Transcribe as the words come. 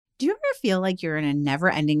Do you ever feel like you're in a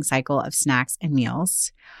never-ending cycle of snacks and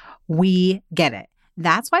meals? We get it.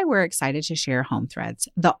 That's why we're excited to share Home Threads,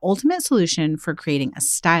 the ultimate solution for creating a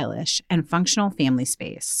stylish and functional family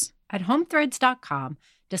space. At homethreads.com,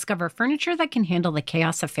 discover furniture that can handle the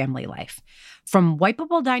chaos of family life. From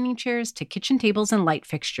wipeable dining chairs to kitchen tables and light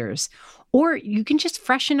fixtures. Or you can just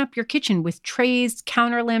freshen up your kitchen with trays,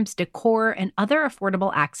 counter lamps, decor, and other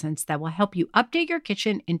affordable accents that will help you update your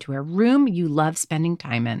kitchen into a room you love spending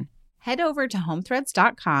time in. Head over to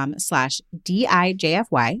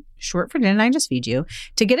homethreads.com/DIJFY, short for Didn't I Just Feed You,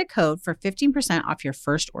 to get a code for 15% off your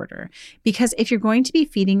first order. Because if you're going to be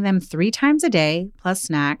feeding them 3 times a day, plus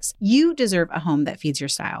snacks, you deserve a home that feeds your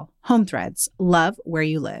style. Home Threads, love where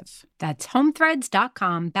you live. That's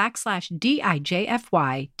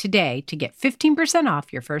homethreads.com/DIJFY today to get 15%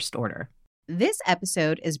 off your first order. This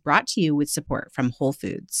episode is brought to you with support from Whole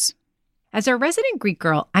Foods. As a resident Greek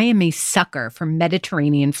girl, I am a sucker for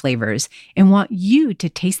Mediterranean flavors and want you to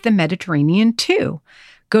taste the Mediterranean too.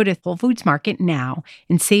 Go to Whole Foods Market now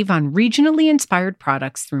and save on regionally inspired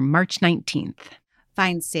products through March 19th.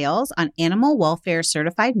 Find sales on animal welfare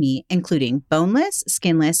certified meat, including boneless,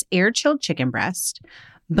 skinless, air-chilled chicken breast,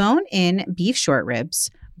 bone-in beef short ribs,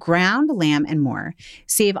 ground lamb, and more.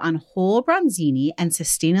 Save on whole bronzini and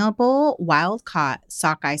sustainable wild-caught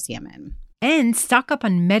sockeye salmon. And stock up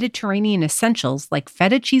on Mediterranean essentials like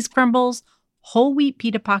feta cheese crumbles, whole wheat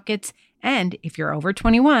pita pockets, and, if you're over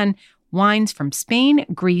 21, wines from Spain,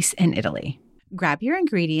 Greece, and Italy. Grab your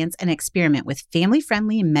ingredients and experiment with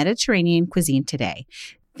family-friendly Mediterranean cuisine today.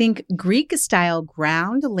 Think Greek-style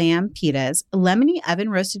ground lamb pitas, lemony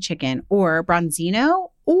oven-roasted chicken, or bronzino,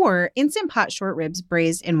 or instant pot short ribs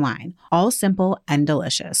braised in wine. All simple and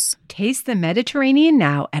delicious. Taste the Mediterranean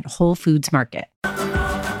now at Whole Foods Market.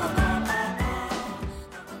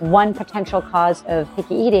 One potential cause of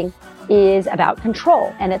picky eating is about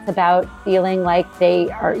control. And it's about feeling like they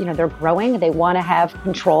are, they're growing, they want to have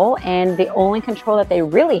control. And the only control that they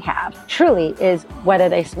really have, truly, is whether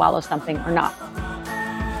they swallow something or not.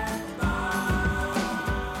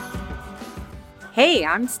 Hey,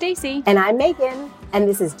 I'm Stacy. And I'm Megan. And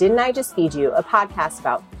this is Didn't I Just Feed You, a podcast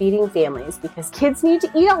about feeding families because kids need to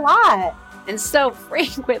eat a lot. And so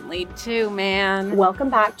frequently too, man. Welcome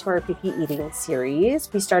back to our picky eating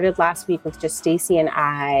series. We started last week with just Stacy and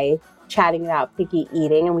I chatting about picky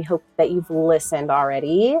eating, and we hope that you've listened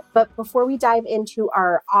already. But before we dive into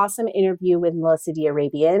our awesome interview with Melissa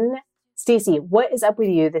D'Arabian, Stacy, what is up with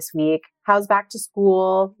you this week? How's back to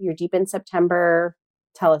school? You're deep in September.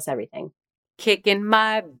 Tell us everything. Kicking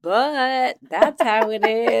my butt. That's how it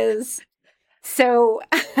is. So,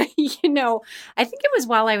 I think it was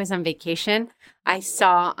while I was on vacation, I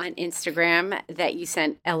saw on Instagram that you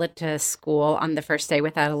sent Ella to school on the first day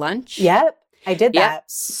without a lunch. Yep, I did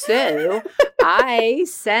that. So, I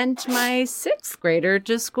sent my 6th grader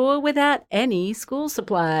to school without any school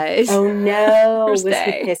supplies. Oh, no. Was he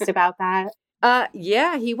pissed about that?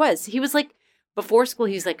 Yeah, he was. He was like, before school,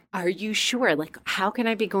 he was like, are you sure? Like, how can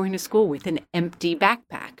I be going to school with an empty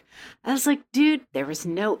backpack? I was like, dude, there was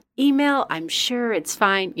no email. I'm sure it's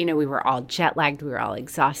fine. We were all jet lagged. We were all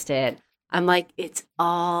exhausted. I'm like, it's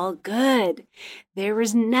all good. There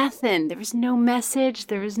was nothing. There was no message.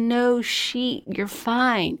 There was no sheet. You're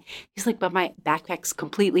fine. He's like, but my backpack's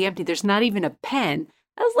completely empty. There's not even a pen.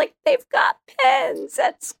 I was like, they've got pens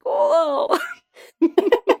at school.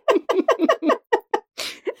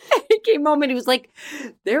 He came home and he was like,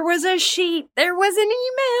 there was a sheet. There was an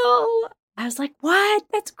email. I was like, what?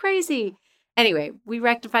 That's crazy. Anyway, we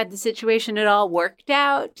rectified the situation. It all worked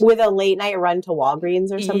out. With a late night run to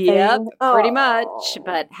Walgreens or something? Yep, pretty much.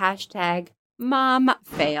 But #mom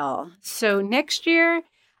fail. So next year,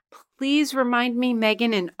 please remind me,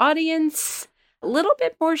 Megan and audience, a little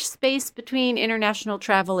bit more space between international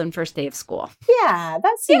travel and first day of school. Yeah,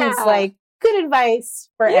 that seems like good advice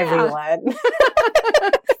for everyone.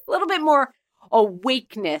 A little bit more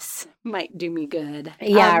awakeness might do me good.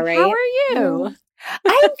 Yeah, right. How are you?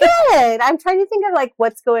 I'm good. I'm trying to think of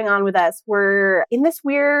what's going on with us. We're in this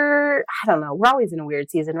weird, I don't know, we're always in a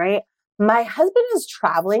weird season, right? My husband is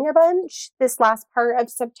traveling a bunch this last part of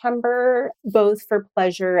September, both for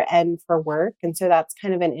pleasure and for work. And so that's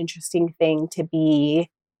kind of an interesting thing to be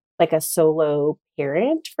like a solo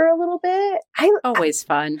parent for a little bit. Always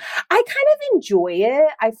fun. I kind of enjoy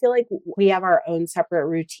it. I feel like we have our own separate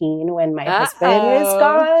routine when my husband is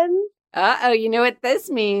gone. You know what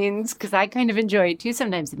this means? Because I kind of enjoy it too.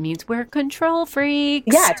 Sometimes it means we're control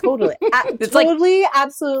freaks. Yeah, totally. Absolutely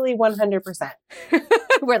 100%.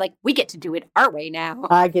 We're like, we get to do it our way now.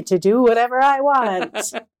 I get to do whatever I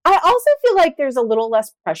want. I also feel like there's a little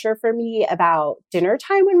less pressure for me about dinner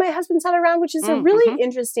time when my husband's not around, which is a really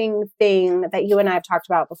interesting thing that you and I have talked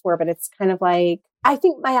about before. But it's kind of like, I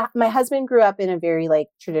think my husband grew up in a very like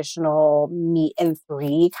traditional meat and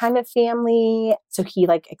three kind of family. So he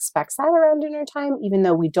like expects that around dinner time, even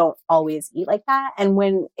though we don't always eat like that. And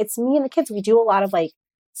when it's me and the kids, we do a lot of like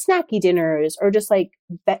snacky dinners or just like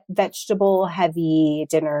vegetable heavy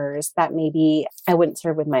dinners that maybe I wouldn't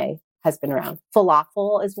serve with my husband around.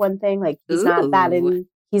 Falafel is one thing. Like he's not that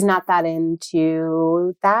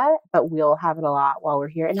into that, but we'll have it a lot while we're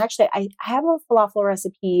here. And actually I have a falafel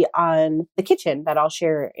recipe on the kitchen that I'll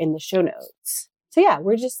share in the show notes. So yeah,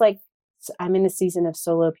 we're just like, I'm in a season of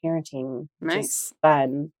solo parenting. Nice.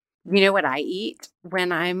 Fun. You know what I eat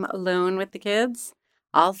when I'm alone with the kids?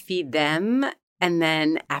 I'll feed them. And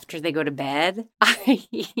then after they go to bed, I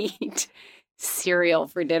eat cereal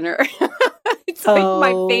for dinner. It's like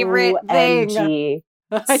my favorite thing.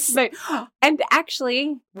 And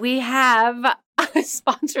actually, we have a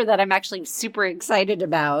sponsor that I'm actually super excited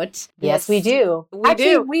about. Yes, we do. We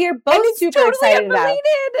do. We are both super excited about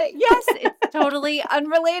it. Yes, it's totally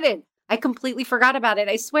unrelated. I completely forgot about it,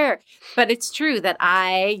 I swear. But it's true that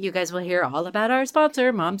you guys will hear all about our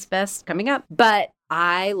sponsor, Mom's Best, coming up. But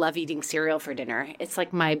I love eating cereal for dinner. It's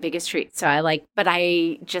like my biggest treat. So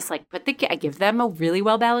I just like I give them a really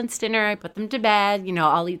well-balanced dinner. I put them to bed,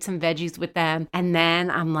 I'll eat some veggies with them. And then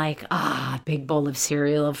I'm like, big bowl of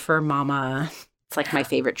cereal for mama. It's like my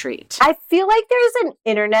favorite treat. I feel like there's an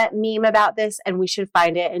internet meme about this and we should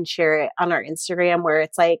find it and share it on our Instagram where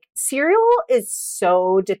it's like, cereal is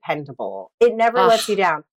so dependable. It never lets you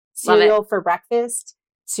down. Cereal for breakfast,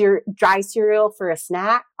 dry cereal for a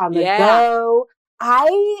snack on the go.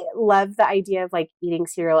 I love the idea of like eating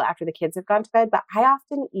cereal after the kids have gone to bed, but I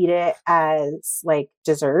often eat it as like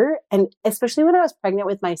dessert. And especially when I was pregnant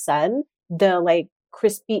with my son, the like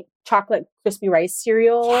chocolate crispy rice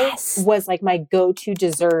cereal was like my go-to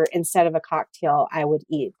dessert. Instead of a cocktail, I would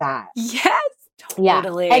eat that. Yes,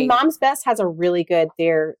 totally. Yeah. And Mom's Best has a really good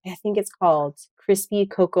I think it's called crispy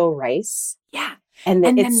cocoa rice. Yeah. And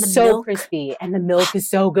it's so milk. Crispy and the milk is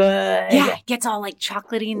so good. Yeah, it gets all like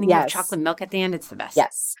chocolatey and then you have chocolate milk at the end. It's the best.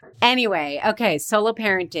 Yes. Anyway, okay, solo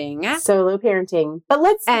parenting. But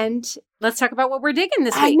let's talk about what we're digging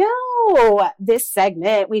this week. I know. This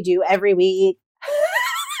segment we do every week.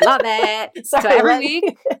 Love it. So every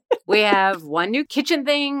week we have one new kitchen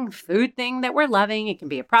thing, food thing that we're loving. It can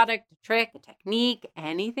be a product, a trick, a technique,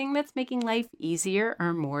 anything that's making life easier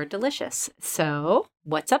or more delicious. So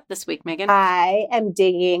what's up this week, Megan? I am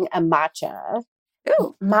digging a matcha.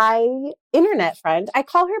 Ooh, my internet friend. I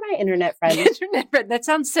call her my internet friend. Internet friend. That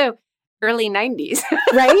sounds so early 90s.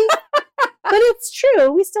 Right? But it's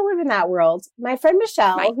true. We still live in that world. My friend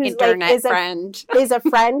Michelle, who's is a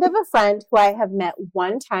friend of a friend who I have met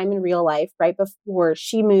one time in real life right before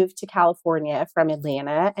she moved to California from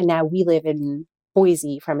Atlanta. And now we live in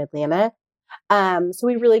Boise from Atlanta. So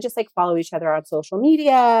we really just like follow each other on social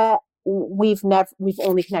media. We've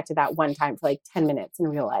only connected that one time for like 10 minutes in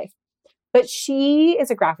real life. But she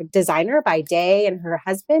is a graphic designer by day and her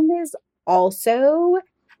husband is also.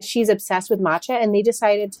 She's obsessed with matcha and they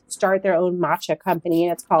decided to start their own matcha company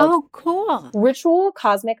and it's called Ritual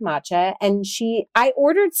Cosmic Matcha. And I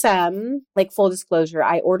ordered some, like full disclosure,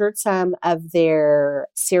 I ordered some of their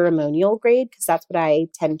ceremonial grade because that's what I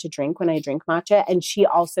tend to drink when I drink matcha. And she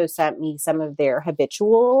also sent me some of their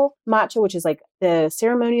habitual matcha, which is like the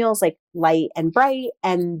ceremonial is like light and bright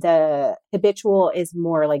and the habitual is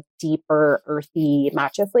more like deeper, earthy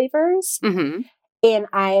matcha flavors. Mm-hmm. And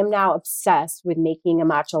I am now obsessed with making a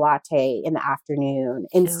matcha latte in the afternoon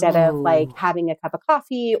instead of like having a cup of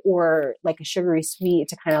coffee or like a sugary sweet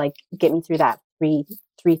to kind of like get me through that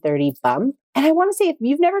 3:30 bump. And I want to say, if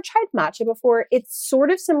you've never tried matcha before, it's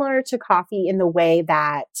sort of similar to coffee in the way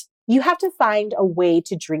that you have to find a way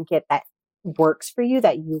to drink it that works for you,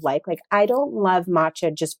 that you like. Like I don't love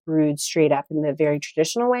matcha just brewed straight up in the very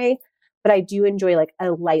traditional way. But I do enjoy like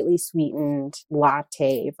a lightly sweetened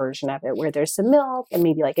latte version of it where there's some milk and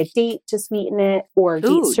maybe like a date to sweeten it or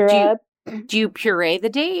date syrup. Do you puree the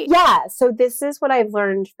date? Yeah. So this is what I've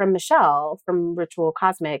learned from Michelle from Ritual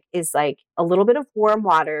Cosmic is like a little bit of warm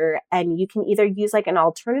water and you can either use like an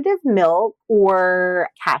alternative milk or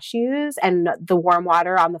cashews and the warm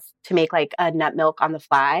water to make like a nut milk on the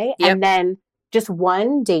fly. Yep. And then just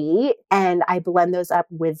one date and I blend those up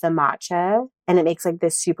with the matcha and it makes like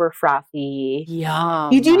this super frothy.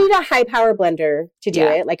 Yum. You do need a high power blender to do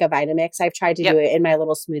it, like a Vitamix. I've tried to do it in my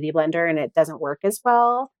little smoothie blender and it doesn't work as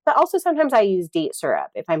well. But also sometimes I use date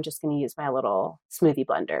syrup if I'm just going to use my little smoothie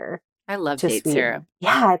blender. I love to date sweeten. syrup.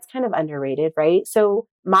 Yeah, it's kind of underrated, right? So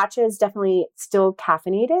matcha is definitely still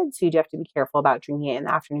caffeinated, so you do have to be careful about drinking it in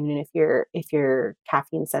the afternoon if you're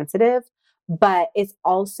caffeine sensitive. But it's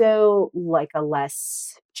also like a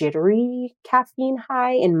less jittery caffeine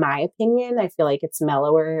high, in my opinion. I feel like it's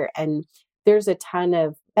mellower, and there's a ton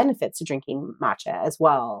of benefits to drinking matcha as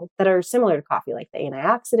well that are similar to coffee, like the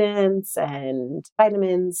antioxidants and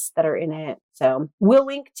vitamins that are in it. So we'll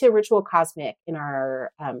link to Ritual Cosmic in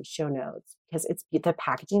our show notes because the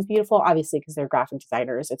packaging is beautiful, obviously, because they're graphic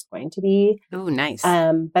designers. It's going to be. Oh, nice.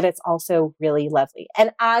 But it's also really lovely.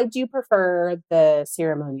 And I do prefer the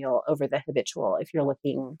ceremonial over the habitual if you're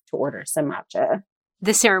looking to order some matcha.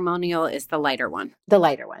 The ceremonial is the lighter one. The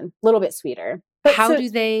lighter one, a little bit sweeter. But How do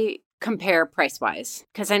they compare price-wise?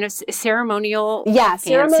 Because I know ceremonial Yeah,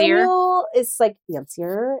 fancier. ceremonial is like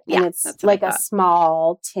fancier. Yeah, and it's that's what I like a thought.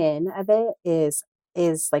 small tin of it is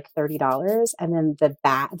like $30. And then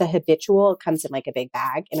the habitual comes in like a big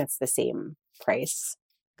bag and it's the same price.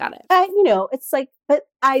 Got it. It's like, but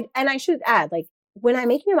I should add, like, when I'm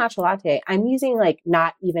making a matcha latte, I'm using like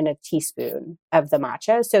not even a teaspoon of the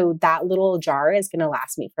matcha. So that little jar is going to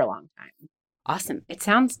last me for a long time. Awesome. It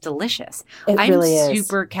sounds delicious. It I'm really is.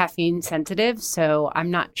 super caffeine sensitive, so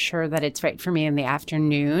I'm not sure that it's right for me in the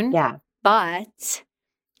afternoon. Yeah. But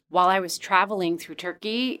while I was traveling through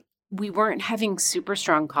Turkey, we weren't having super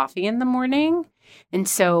strong coffee in the morning. And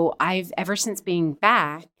so I've, ever since being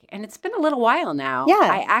back, and it's been a little while now, Yeah.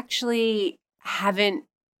 I actually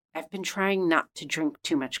I've been trying not to drink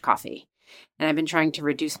too much coffee. And I've been trying to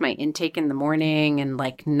reduce my intake in the morning and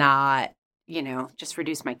like not, just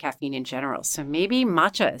reduce my caffeine in general. So maybe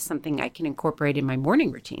matcha is something I can incorporate in my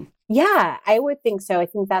morning routine. Yeah, I would think so. I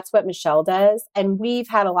think that's what Michelle does. And we've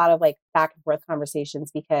had a lot of like back and forth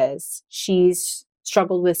conversations because she's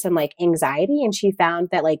struggled with some like anxiety, and she found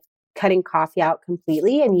that like cutting coffee out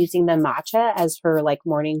completely and using the matcha as her like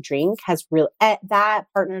morning drink has that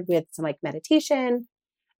partnered with some like meditation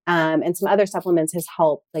and some other supplements has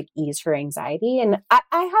helped like ease her anxiety. And I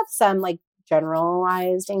have some like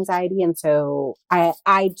generalized anxiety. And so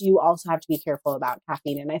I do also have to be careful about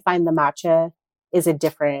caffeine. And I find the matcha is a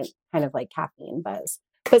different kind of like caffeine buzz.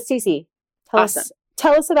 But Stacey, tell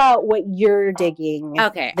us about what you're digging.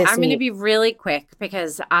 Okay, I'm going to be really quick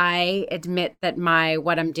because I admit that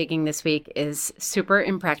what I'm digging this week is super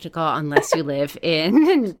impractical unless you live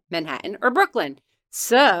in Manhattan or Brooklyn.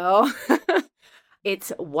 So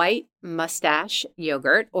it's white mustache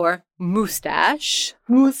yogurt, or moustache.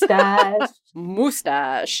 Moustache.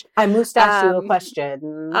 Moustache. I moustache you a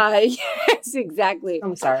question. Yes, exactly.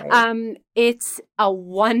 I'm sorry. It's a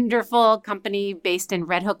wonderful company based in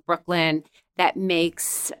Red Hook, Brooklyn, that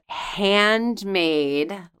makes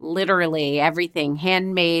handmade, literally everything,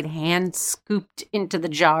 handmade, hand scooped into the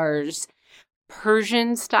jars,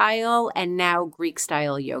 Persian style and now Greek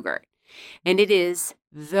style yogurt. And it is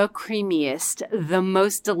the creamiest, the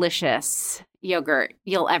most delicious yogurt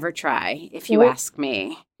you'll ever try, if you ask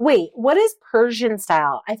me. Wait, what is Persian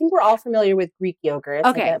style? I think we're all familiar with Greek yogurt. It's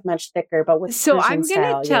Okay. like much thicker, but what's So Persian I'm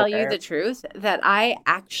going to tell you yogurt? the truth that I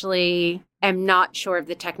actually am not sure of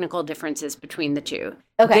the technical differences between the two.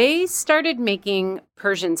 Okay. They started making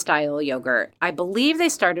Persian style yogurt. I believe they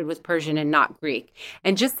started with Persian and not Greek.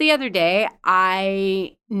 And just the other day,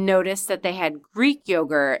 I noticed that they had Greek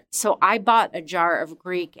yogurt. So I bought a jar of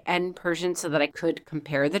Greek and Persian so that I could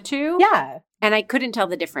compare the two. Yeah. And I couldn't tell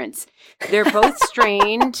the difference. They're both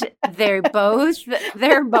strained. They're both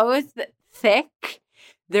thick.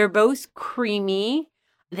 They're both creamy.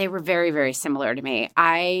 They were very, very similar to me.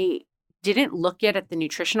 I didn't look yet at the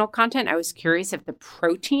nutritional content. I was curious if the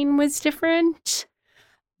protein was different.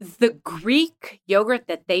 The Greek yogurt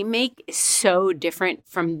that they make is so different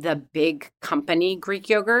from the big company Greek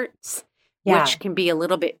yogurts. Yeah. Which can be a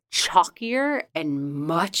little bit chalkier and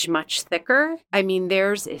much, much thicker. I mean,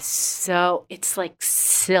 theirs is it's like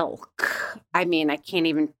silk. I mean, I can't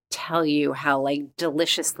even tell you how like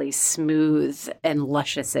deliciously smooth and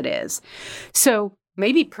luscious it is. So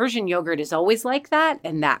maybe Persian yogurt is always like that,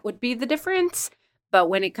 and that would be the difference. But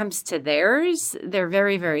when it comes to theirs, they're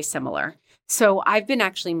very, very similar. So I've been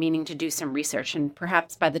actually meaning to do some research, and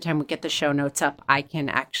perhaps by the time we get the show notes up, I can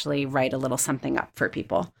actually write a little something up for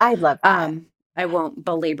people. I'd love that. I won't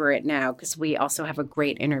belabor it now because we also have a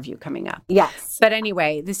great interview coming up. Yes. But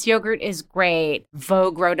anyway, this yogurt is great.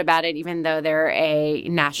 Vogue wrote about it, even though they're a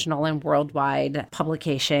national and worldwide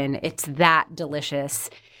publication. It's that delicious.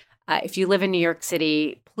 If you live in New York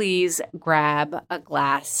City, please grab a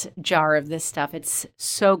glass jar of this stuff. It's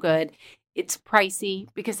so good. It's pricey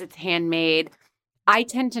because it's handmade. I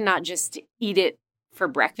tend to not just eat it for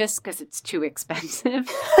breakfast because it's too expensive.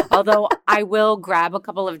 Although I will grab a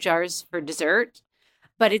couple of jars for dessert.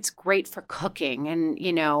 But it's great for cooking. And,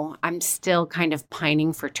 I'm still kind of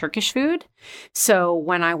pining for Turkish food. So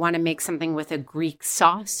when I want to make something with a Greek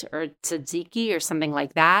sauce or tzatziki or something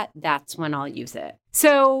like that, that's when I'll use it.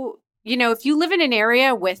 So, if you live in an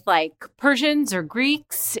area with like Persians or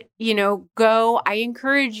Greeks, go. I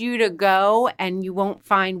encourage you to go, and you won't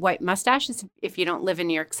find white mustaches if you don't live in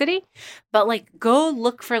New York City. But go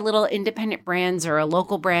look for little independent brands or a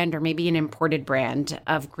local brand or maybe an imported brand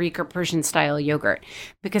of Greek or Persian style yogurt.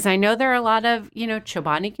 Because I know there are a lot of,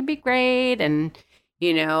 Chobani can be great, and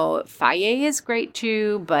Fage is great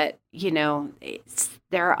too, but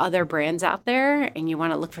there are other brands out there, and you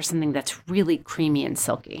want to look for something that's really creamy and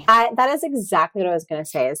silky. That is exactly what I was going to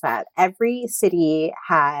say, is that every city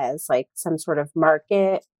has like some sort of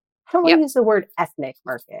market. I don't want to use the word ethnic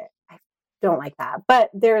market. I don't like that. But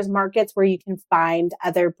there's markets where you can find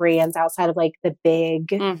other brands outside of like the big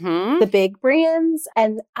brands.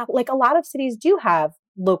 And like a lot of cities do have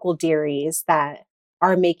local dairies that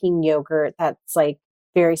are making yogurt that's like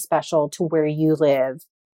very special to where you live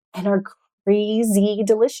and are crazy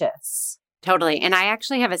delicious. Totally. And I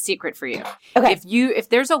actually have a secret for you. Okay. If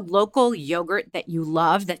there's a local yogurt that you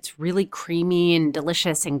love that's really creamy and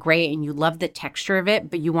delicious and great, and you love the texture of it,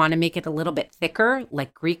 but you want to make it a little bit thicker,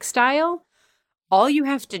 like Greek style, all you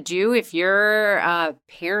have to do, if you're a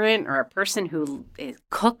parent or a person who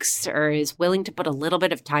cooks or is willing to put a little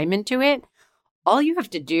bit of time into it, all you have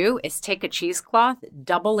to do is take a cheesecloth,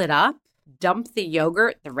 double it up, dump the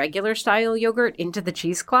yogurt, the regular style yogurt, into the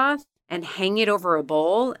cheesecloth and hang it over a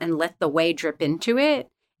bowl and let the whey drip into it.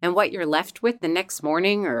 And what you're left with the next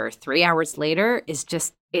morning or 3 hours later is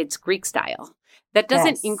just, it's Greek style. That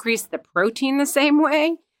doesn't increase the protein the same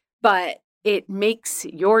way, but it makes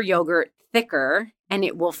your yogurt thicker, and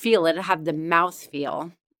it'll have the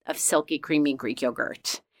mouthfeel of silky, creamy Greek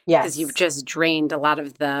yogurt. Yes. Because you've just drained a lot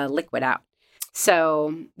of the liquid out.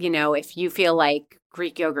 So, if you feel like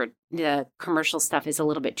Greek yogurt, the commercial stuff is a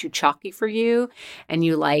little bit too chalky for you, and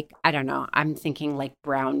you like, I don't know, I'm thinking like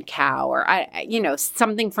brown cow or,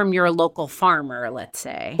 something from your local farmer, let's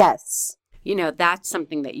say. Yes. That's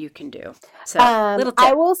something that you can do. So little tip.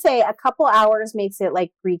 I will say a couple hours makes it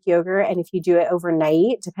like Greek yogurt. And if you do it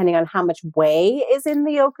overnight, depending on how much whey is in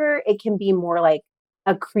the yogurt, it can be more like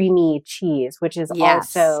a creamy cheese, which is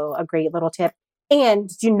also a great little tip. And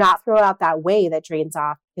do not throw out that whey that drains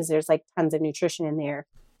off, because there's like tons of nutrition in there.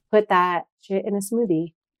 Put that shit in a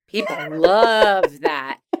smoothie. People love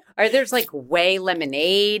that. Or there's like whey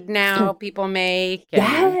lemonade now people make.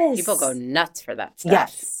 Yes. People go nuts for that stuff.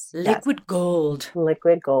 Yes. Liquid gold.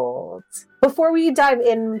 Liquid gold. Before we dive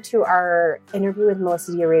into our interview with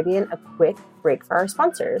Melissa D'Arabian, a quick break for our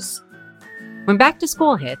sponsors. When back to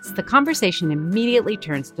school hits, the conversation immediately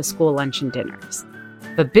turns to school lunch and dinners.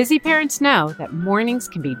 But busy parents know that mornings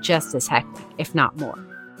can be just as hectic, if not more.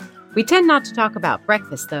 We tend not to talk about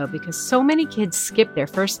breakfast, though, because so many kids skip their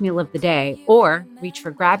first meal of the day or reach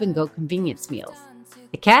for grab-and-go convenience meals.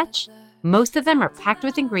 The catch? Most of them are packed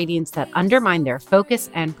with ingredients that undermine their focus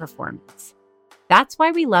and performance. That's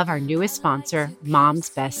why we love our newest sponsor, Mom's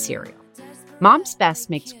Best Cereal. Mom's Best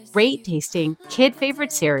makes great-tasting,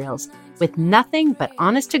 kid-favorite cereals with nothing but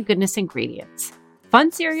honest-to-goodness ingredients.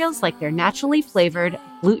 Fun cereals like their naturally flavored,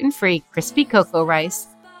 gluten-free crispy cocoa rice,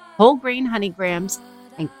 whole grain honey grams,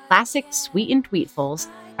 and classic sweetened wheatfuls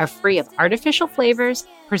are free of artificial flavors,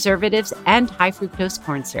 preservatives, and high fructose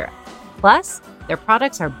corn syrup. Plus, their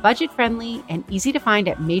products are budget-friendly and easy to find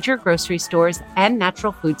at major grocery stores and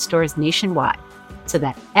natural food stores nationwide, so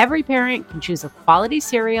that every parent can choose a quality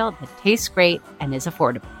cereal that tastes great and is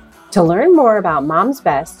affordable. To learn more about Mom's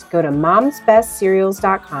Best, go to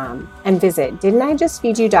momsbestcereals.com and visit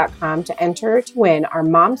didn'tijustfeedyou.com to enter to win our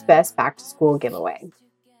Mom's Best Back to School giveaway.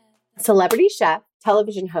 Celebrity chef,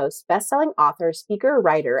 television host, best-selling author, speaker,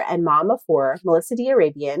 writer, and mom of four, Melissa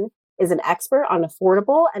D'Arabian is an expert on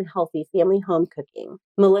affordable and healthy family home cooking.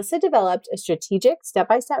 Melissa developed a strategic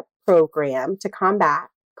step-by-step program to combat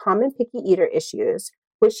common picky eater issues,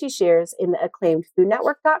 which she shares in the acclaimed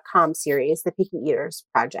FoodNetwork.com series, The Picky Eaters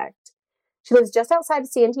Project. She lives just outside of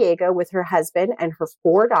San Diego with her husband and her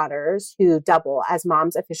 4 daughters, who double as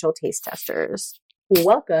Mom's official taste testers.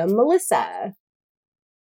 Welcome, Melissa.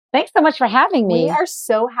 Thanks so much for having me. We are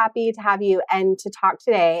so happy to have you and to talk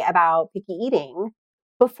today about picky eating.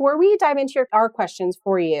 Before we dive into our questions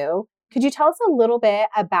for you, could you tell us a little bit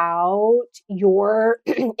about your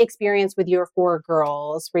experience with your 4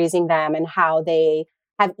 girls, raising them, and how they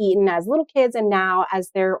have eaten as little kids and now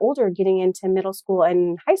as they're older, getting into middle school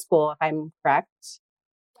and high school, if I'm correct?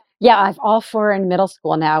 Yeah, I've all 4 in middle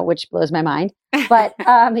school now, which blows my mind. But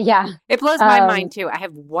yeah. It blows my mind too. I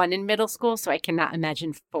have 1 in middle school, so I cannot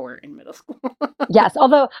imagine 4 in middle school. Yes,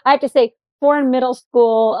 although I have to say 4 in middle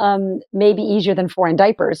school may be easier than 4 in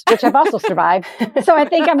diapers, which I've also survived. So I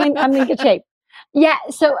think I'm in good shape. Yeah,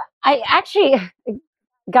 so I actually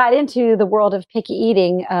got into the world of picky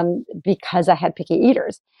eating because I had picky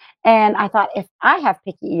eaters. And I thought, if I have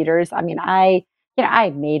picky eaters, I mean, I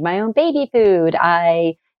made my own baby food.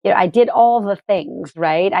 I did all the things,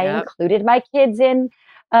 right? I Yep. included my kids in,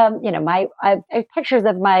 I have pictures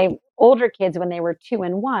of my older kids when they were 2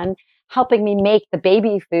 and 1, helping me make the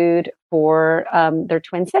baby food for their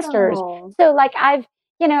twin sisters. Oh. So like I've,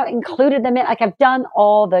 included them in, like I've done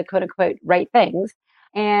all the quote unquote right things.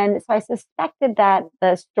 And so I suspected that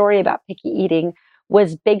the story about picky eating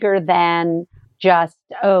was bigger than just,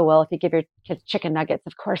 oh, well, if you give your kids chicken nuggets,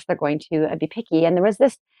 of course they're going to be picky. And there was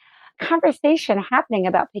this conversation happening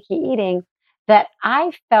about picky eating that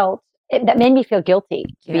I felt that made me feel guilty,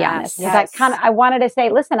 to be honest. Because Yes. I wanted to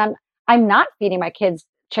say, listen, I'm not feeding my kids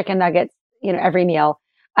chicken nuggets, every meal.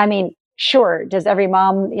 I mean, sure, does every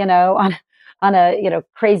mom, on a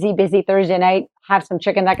crazy busy Thursday night have some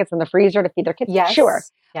chicken nuggets in the freezer to feed their kids? Yes. Sure.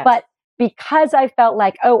 Yes. But because I felt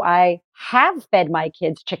like, oh, I have fed my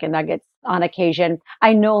kids chicken nuggets on occasion,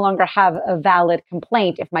 I no longer have a valid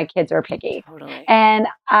complaint if my kids are picky. Totally. And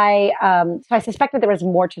so I suspected there was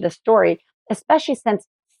more to the story, especially since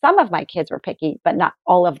some of my kids were picky, but not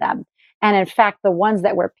all of them. And in fact, the ones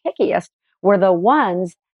that were pickiest were the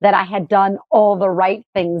ones that I had done all the right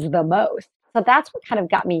things the most. So that's what kind of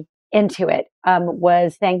got me into it,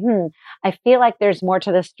 was saying, I feel like there's more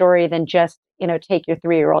to the story than just, take your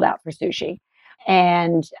 3-year-old out for sushi.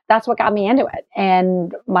 And that's what got me into it.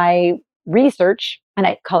 And my research, and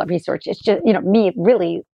I call it research, it's just, me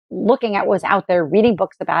really looking at what was out there, reading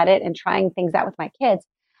books about it and trying things out with my kids,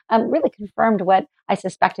 really confirmed what I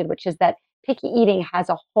suspected, which is that picky eating has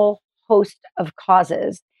a whole host of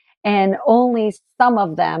causes, and only some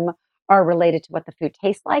of them are related to what the food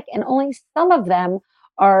tastes like, and only some of them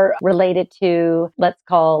are related to, let's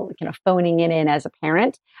call, phoning it in as a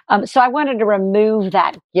parent. So I wanted to remove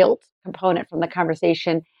that guilt component from the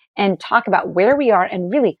conversation and talk about where we are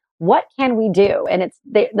and really what can we do. And it's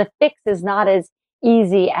the fix is not as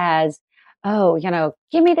easy as, oh,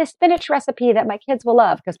 give me this spinach recipe that my kids will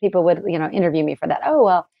love, because people would, interview me for that. Oh,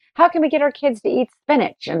 well, how can we get our kids to eat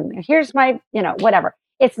spinach? And here's my, whatever.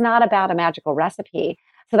 It's not about a magical recipe.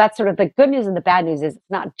 So that's sort of the good news, and the bad news is it's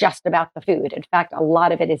not just about the food. In fact, a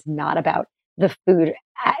lot of it is not about the food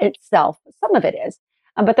itself. Some of it is,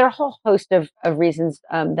 but there are a whole host of reasons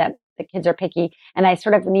that the kids are picky. And I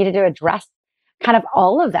sort of needed to address kind of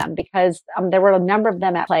all of them, because there were a number of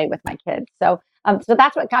them at play with my kids. So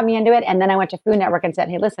that's what got me into it. And then I went to Food Network and said,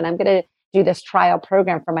 hey, listen, I'm going to do this trial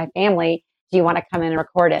program for my family. Do you want to come in and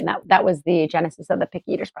record it? And that was the genesis of the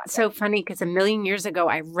Picky Eaters Project. So funny, because a million years ago,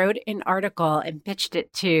 I wrote an article and pitched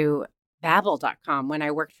it to Babbel.com when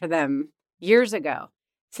I worked for them years ago,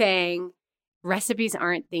 saying recipes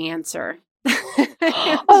aren't the answer.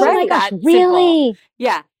 Oh my gosh, really? Simple.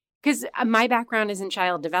 Yeah, because my background is in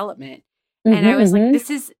child development. And I was like,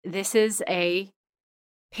 this is a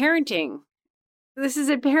parenting. This is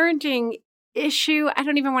a parenting issue. I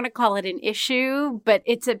don't even want to call it an issue, but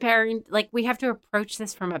it's a parent, like we have to approach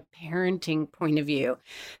this from a parenting point of view.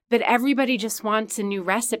 But everybody just wants a new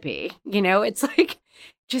recipe. It's like,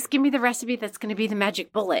 just give me the recipe that's going to be the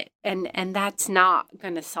magic bullet. And that's not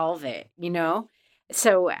going to solve it,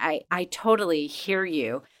 So I totally hear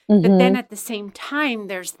you. But then at the same time,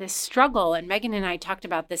 there's this struggle. And Megan and I talked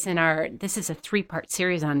about this this is a 3-part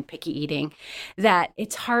series on picky eating, that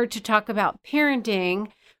it's hard to talk about parenting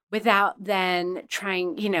without then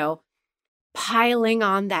trying, piling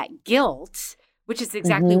on that guilt, which is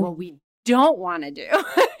exactly what we don't want to do.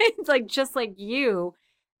 It's like, just like you,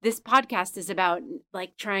 this podcast is about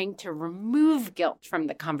like trying to remove guilt from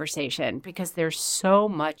the conversation, because there's so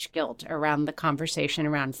much guilt around the conversation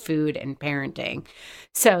around food and parenting.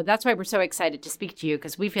 So that's why we're so excited to speak to you,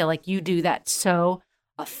 because we feel like you do that so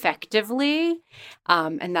effectively.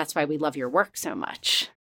 And that's why we love your work so much.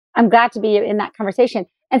 I'm glad to be in that conversation.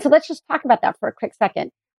 And so let's just talk about that for a quick second,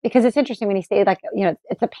 because it's interesting when you say, like,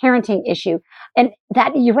 it's a parenting issue, and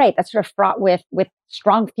that you're right. That's sort of fraught with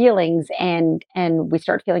strong feelings, and we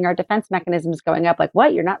start feeling our defense mechanisms going up. Like,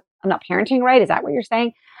 what? I'm not parenting right? Is that what you're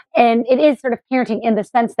saying? And it is sort of parenting in the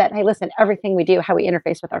sense that, hey, listen, everything we do, how we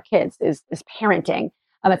interface with our kids is parenting.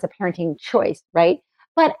 It's a parenting choice, right?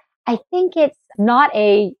 But I think it's not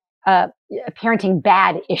a parenting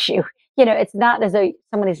bad issue. It's not as though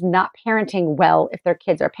someone is not parenting well if their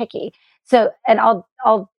kids are picky. So, and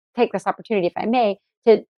I'll take this opportunity, if I may,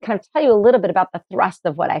 to kind of tell you a little bit about the thrust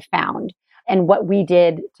of what I found and what we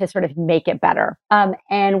did to sort of make it better.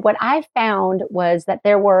 And what I found was that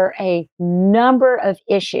there were a number of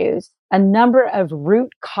issues, a number of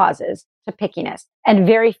root causes to pickiness. And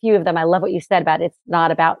very few of them, I love what you said about it's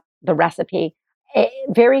not about the recipe.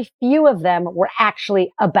 Very few of them were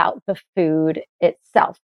actually about the food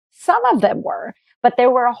itself. Some of them were, but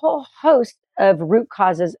there were a whole host of root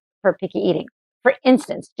causes for picky eating. For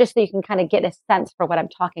instance, just so you can kind of get a sense for what I'm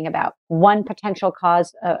talking about, one potential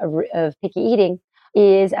cause of picky eating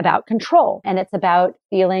is about control. And it's about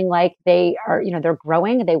feeling like they are, they're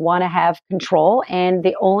growing, they want to have control. And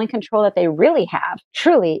the only control that they really have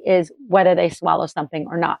truly is whether they swallow something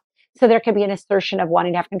or not. So there can be an assertion of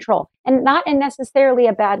wanting to have control, and not in necessarily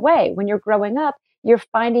a bad way. When you're growing up, you're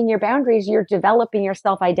finding your boundaries, you're developing your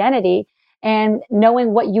self-identity, and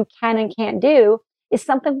knowing what you can and can't do is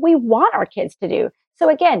something we want our kids to do. So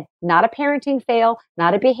again, not a parenting fail,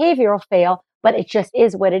 not a behavioral fail, but it just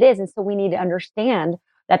is what it is. And so we need to understand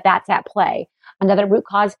that that's at play. Another root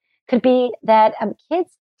cause could be that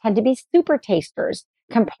kids tend to be super tasters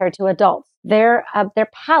compared to adults. Their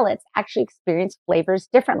palates actually experience flavors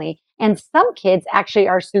differently. And some kids actually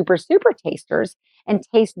are super tasters and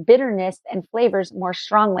taste bitterness and flavors more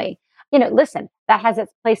strongly. Listen, that has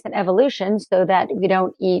its place in evolution so that we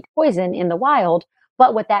don't eat poison in the wild.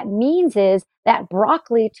 But what that means is that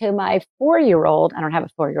broccoli to my 4-year-old, I don't have a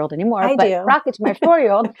 4-year-old anymore, but broccoli to my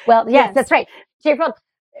 4-year-old, well, yes, that's right. Different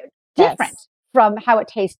from how it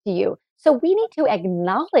tastes to you. So we need to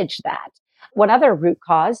acknowledge that. One other root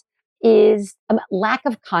cause is lack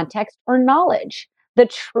of context or knowledge. The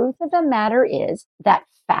truth of the matter is that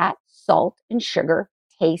fat, salt, and sugar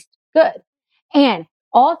taste good. And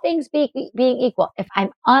all things being equal, if I'm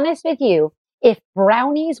honest with you, if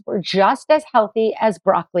brownies were just as healthy as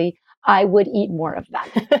broccoli, I would eat more of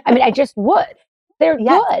them. I mean, I just would. They're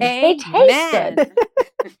good. They taste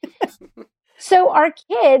good. So our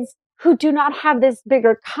kids who do not have this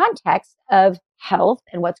bigger context of health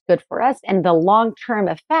and what's good for us and the long-term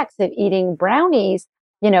effects of eating brownies,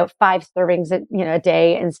 5 servings a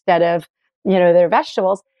day instead of, their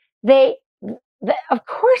vegetables, of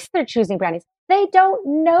course they're choosing brownies. They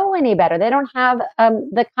don't know any better. They don't have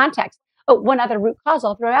the context. Oh, one other root cause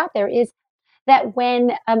I'll throw out there is that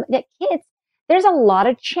when that kids, there's a lot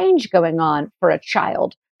of change going on for a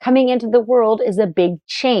child. Coming into the world is a big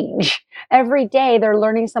change. Every day they're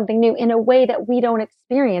learning something new in a way that we don't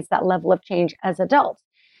experience that level of change as adults.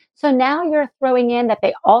 So now you're throwing in that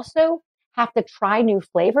they also have to try new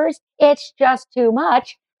flavors. It's just too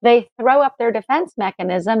much. They throw up their defense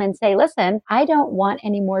mechanism and say, listen, I don't want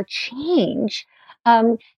any more change.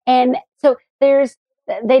 And so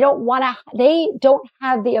they don't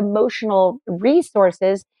have the emotional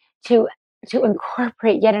resources to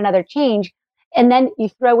incorporate yet another change. And then you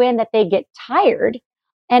throw in that they get tired.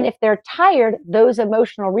 And if they're tired, those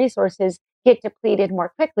emotional resources get depleted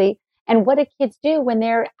more quickly. And what do kids do when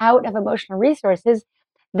they're out of emotional resources?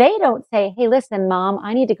 They don't say, hey, listen, mom,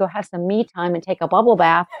 I need to go have some me time and take a bubble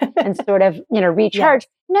bath and sort of, recharge. Yes.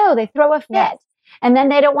 No, they throw a fit. Yes. And then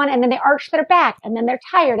they don't want, and then they arch their back, and then they're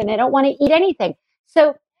tired and they don't want to eat anything.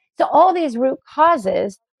 So all these root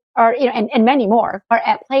causes are, and many more are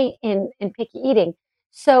at play in picky eating.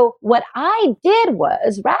 So what I did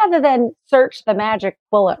was, rather than search the magic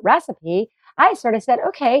bullet recipe, I sort of said,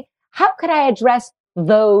 okay, how could I address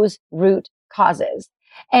those root causes?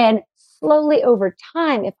 And slowly over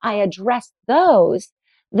time, if I address those,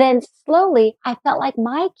 then slowly I felt like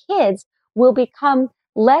my kids will become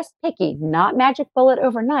less picky, not magic bullet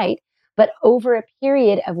overnight, but over a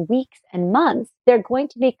period of weeks and months, they're going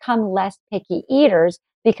to become less picky eaters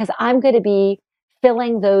because I'm going to be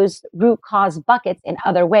filling those root cause buckets in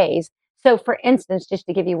other ways. So for instance, just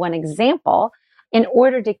to give you one example, in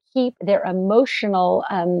order to keep their emotional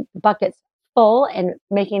buckets full and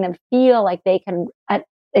making them feel like they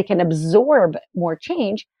can absorb more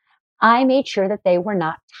change, I made sure that they were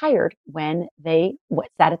not tired when they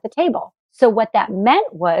sat at the table. So what that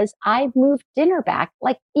meant was I moved dinner back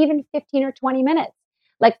like even 15 or 20 minutes.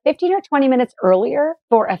 Like 15 or 20 minutes earlier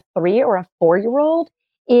for a 3 or a 4-year-old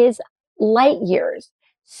is light years.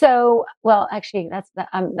 So, well, actually, that's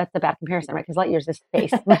a bad comparison, right? Because light years is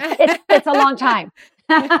space. It's a long time.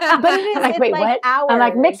 But it is. Like, wait, what? I'm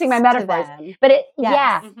like mixing my metaphors. But it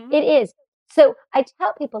is. So I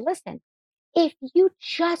tell people, listen, if you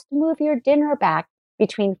just move your dinner back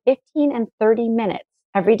between 15 and 30 minutes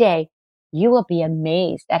every day, you will be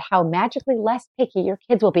amazed at how magically less picky your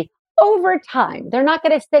kids will be over time. They're not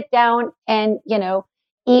going to sit down and,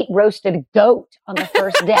 eat roasted goat on the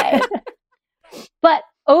first day. But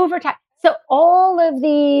over time, So all of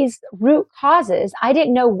these root causes, I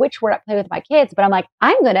didn't know which word to play with my kids, but I'm like,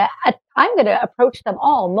 I'm going to approach them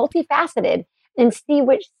all multifaceted and see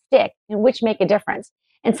which stick and which make a difference.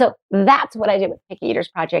 And so that's what I did with Picky Eaters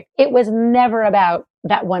Project. It was never about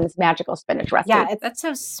that one's magical spinach recipe. Yeah, that's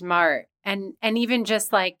so smart. And even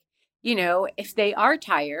just like, if they are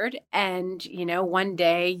tired and, one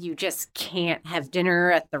day you just can't have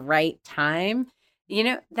dinner at the right time,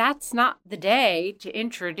 that's not the day to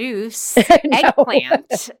introduce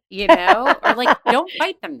eggplant, or like don't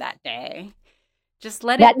fight them that day. Just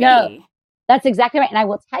let it be. No, that's exactly right. And I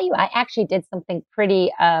will tell you, I actually did something pretty,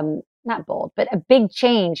 not bold, but a big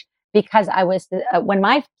change because I was, when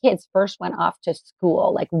my kids first went off to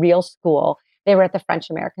school, like real school, they were at the French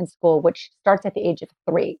American school, which starts at the age of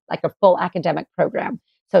 3, like a full academic program.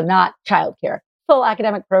 So not childcare, full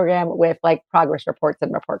academic program with like progress reports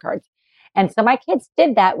and report cards. And so my kids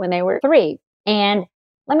did that when they were 3. And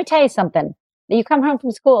let me tell you something. You come home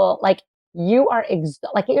from school, like you're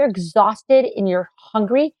exhausted and you're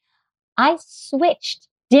hungry. I switched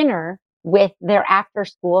dinner with their after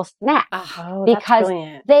school snack because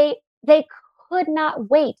they could not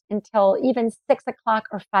wait until even 6 o'clock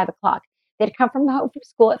or 5 o'clock. They'd come home from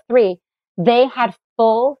school at 3. They had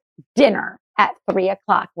full dinner at 3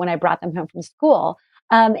 o'clock when I brought them home from school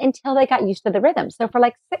until they got used to the rhythm. So for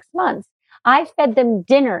like 6 months, I fed them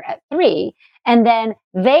dinner at 3, and then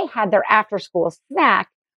they had their after school snack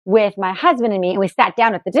with my husband and me, and we sat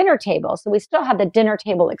down at the dinner table. So we still had the dinner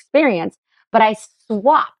table experience, but I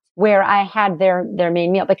swapped where I had their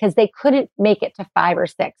main meal because they couldn't make it to 5 or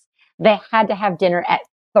 6. They had to have dinner at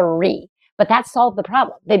 3, but that solved the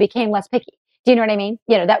problem. They became less picky. Do you know what I mean?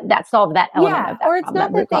 That solved that element of that. Or it's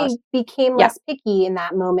problem, not that they became less picky in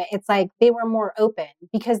that moment. It's like they were more open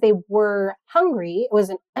because they were hungry. It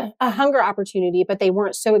was a hunger opportunity, but they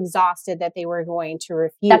weren't so exhausted that they were going to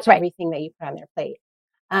refuse everything that you put on their plate.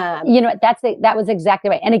 That was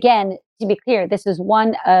exactly right. And again, to be clear, this is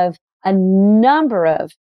one of a number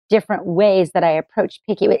of different ways that I approach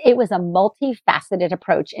picky. It was a multifaceted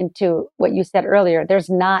approach into what you said earlier.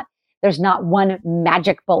 There's not one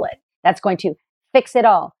magic bullet that's going to fix it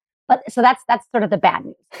all. But so that's sort of the bad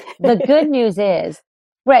news. The good news is,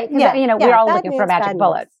 right? We're all looking for magic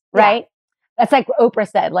bullets, right? That's like Oprah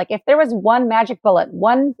said, like if there was one magic bullet,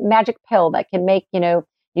 one magic pill that can make,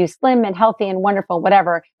 you slim and healthy and wonderful,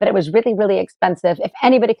 whatever, but it was really, really expensive. If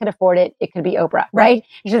anybody could afford it, it could be Oprah, right?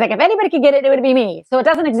 She's like, if anybody could get it, it would be me. So it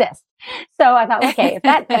doesn't exist. So I thought, okay,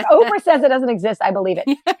 if Oprah says it doesn't exist, I believe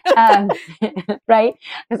it, right?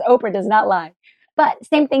 Because Oprah does not lie. But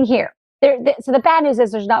same thing here. So the bad news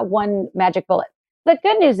is there's not one magic bullet. The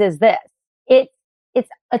good news is this.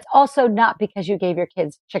 It's also not because you gave your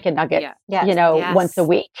kids chicken nuggets, once a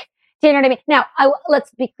week. Do you know what I mean? Now,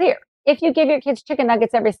 let's be clear. If you give your kids chicken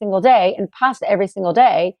nuggets every single day and pasta every single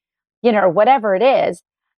day, or whatever it is,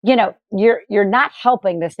 you're not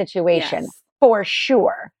helping the situation for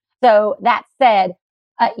sure. So that said,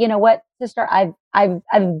 you know what, sister, I've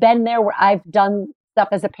been there where I've done stuff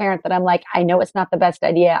as a parent that I'm like, I know it's not the best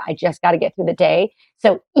idea. I just got to get through the day.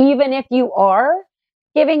 So even if you are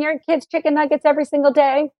giving your kids chicken nuggets every single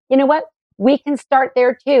day, you know what? We can start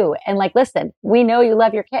there too. And like, listen, we know you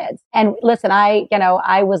love your kids. And listen, I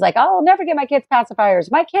was like, oh, I'll never get my kids pacifiers.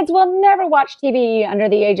 My kids will never watch TV under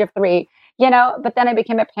the age of 3, but then I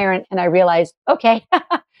became a parent and I realized, okay,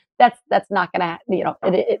 that's not going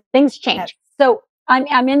to, things change. So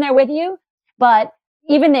I'm in there with you, but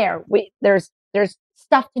even there, there's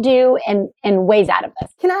stuff to do and ways out of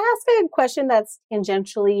this. Can I ask a question that's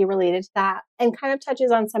tangentially related to that and kind of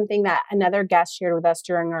touches on something that another guest shared with us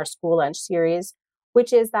during our school lunch series,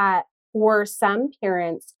 which is that for some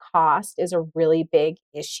parents, cost is a really big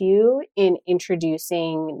issue in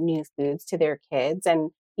introducing new foods to their kids.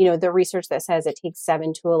 And, the research that says it takes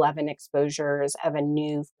 7 to 11 exposures of a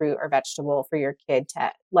new fruit or vegetable for your kid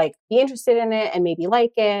to be interested in it and maybe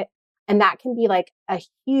like it. And that can be like a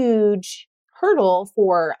huge hurdle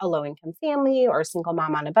for a low-income family or a single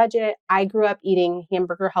mom on a budget. I grew up eating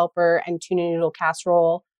Hamburger Helper and tuna noodle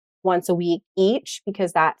casserole once a week each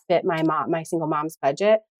because that fit my single mom's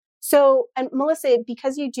budget. So, and Melissa,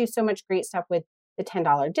 because you do so much great stuff with the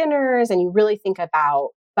 $10 dinners and you really think about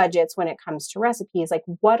budgets when it comes to recipes,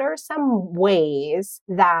 what are some ways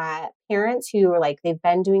that parents who are they've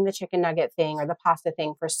been doing the chicken nugget thing or the pasta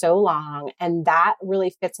thing for so long and that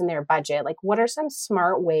really fits in their budget? What are some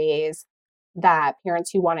smart ways that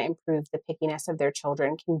parents who want to improve the pickiness of their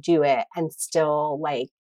children can do it and still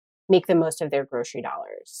make the most of their grocery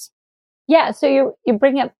dollars? Yeah. So you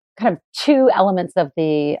bring up kind of 2 elements of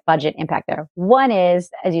the budget impact there. One is,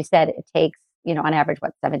 as you said, it takes on average,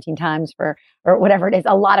 17 times or whatever it is,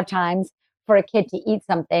 a lot of times for a kid to eat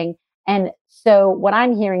something. And so what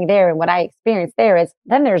I'm hearing there and what I experience there is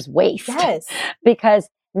then there's waste. Yes. Because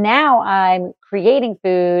now I'm creating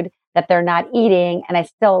food that they're not eating and I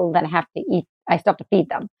still have to feed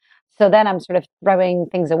them. So then I'm sort of throwing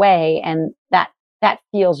things away and that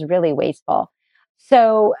feels really wasteful.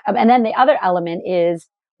 So, and then the other element is,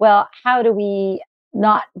 well, how do we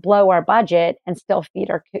not blow our budget and still feed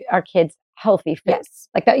our kids healthy food? Yes.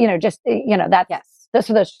 Like that, that's, yes.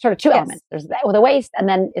 So there's sort of two elements. There's the waste and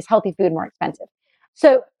then is healthy food more expensive?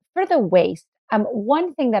 So for the waste,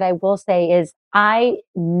 one thing that I will say is I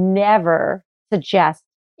never suggest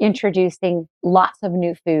introducing lots of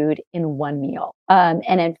new food in one meal. And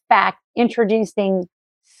in fact, introducing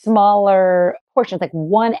smaller portions, like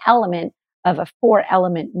one element of a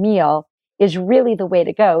 4-element meal is really the way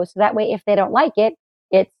to go. So that way, if they don't like it,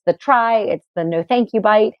 it's the try, it's the no thank you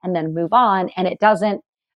bite, and then move on. And it doesn't,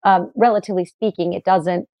 relatively speaking, it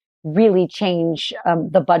doesn't really change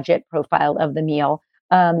the budget profile of the meal.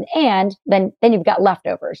 And then you've got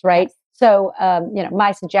leftovers, right? So,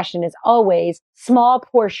 my suggestion is always small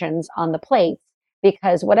portions on the plates,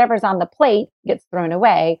 because whatever's on the plate gets thrown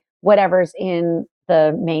away. Whatever's in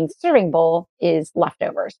the main serving bowl is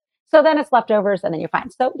leftovers. So then it's leftovers and then you're fine.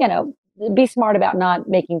 So, be smart about not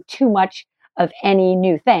making too much of any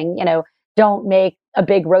new thing. Don't make a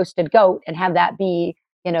big roasted goat and have that be,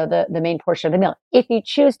 the main portion of the meal. If you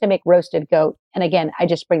choose to make roasted goat, and again, I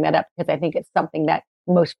just bring that up because I think it's something that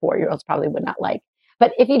most 4-year-olds probably would not like.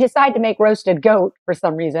 But if you decide to make roasted goat for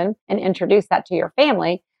some reason and introduce that to your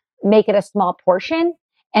family, make it a small portion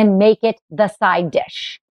and make it the side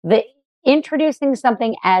dish. Introducing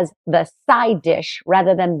something as the side dish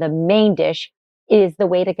rather than the main dish is the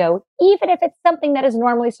way to go, even if it's something that is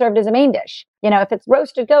normally served as a main dish. If it's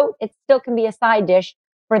roasted goat, it still can be a side dish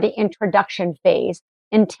for the introduction phase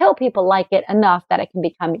until people like it enough that it can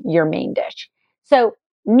become your main dish. So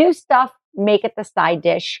new stuff, make it the side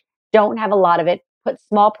dish. Don't have a lot of it. Put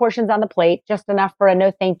small portions on the plate, just enough for a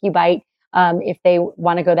no thank you bite if they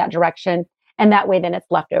want to go that direction. And that way, then it's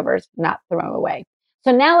leftovers, not thrown away.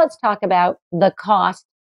 So now let's talk about the cost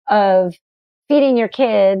of feeding your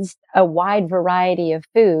kids a wide variety of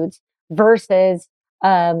foods versus,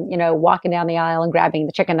 walking down the aisle and grabbing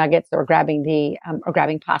the chicken nuggets or grabbing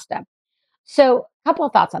pasta. So a couple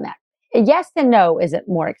of thoughts on that. Yes and no. Is it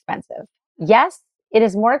more expensive? Yes, it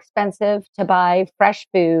is more expensive to buy fresh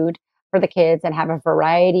food for the kids and have a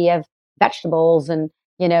variety of vegetables and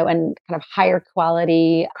kind of higher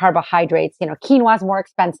quality carbohydrates. Quinoa is more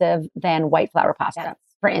expensive than white flour pasta,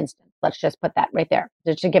 for instance. Let's just put that right there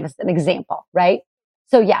just to give us an example, right?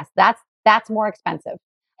 So yes, that's more expensive.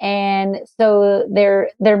 And so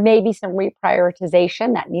there may be some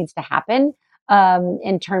reprioritization that needs to happen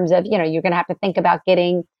in terms of, you're going to have to think about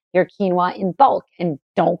getting your quinoa in bulk and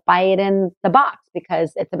don't buy it in the box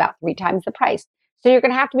because it's about 3 times the price. So you're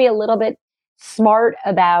going to have to be a little bit smart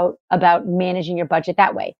about managing your budget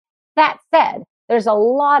that way. That said, there's a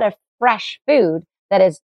lot of fresh food that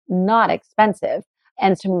is not expensive.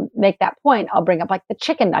 And to make that point, I'll bring up like the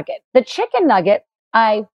chicken nugget. The chicken nugget,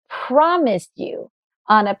 I promise you,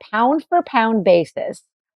 on a pound for pound basis,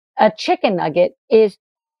 a chicken nugget is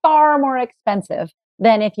far more expensive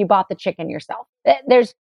than if you bought the chicken yourself.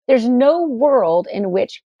 There's no world in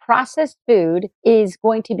which processed food is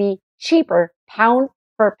going to be cheaper pound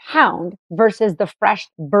for pound versus the fresh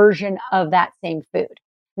version of that same food.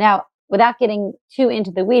 Now, without getting too into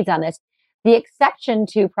the weeds on this, the exception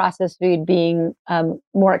to processed food being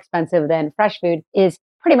more expensive than fresh food is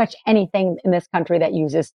pretty much anything in this country that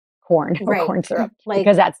uses corn or corn syrup,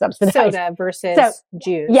 because that's subsidized. Soda versus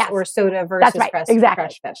juice, or soda versus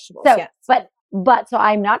fresh vegetables. So, but so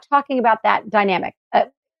I'm not talking about that dynamic.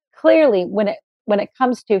 Clearly, when it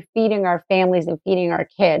comes to feeding our families and feeding our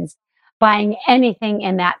kids, buying anything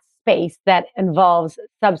in that space that involves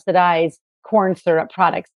subsidized corn syrup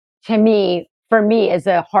products, for me is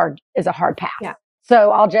a hard pass. Yeah.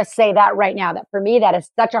 So I'll just say that right now, that for me, that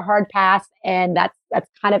is such a hard pass. And that's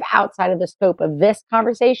kind of outside of the scope of this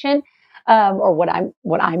conversation, or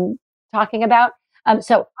what I'm talking about.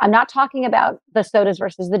 So I'm not talking about the sodas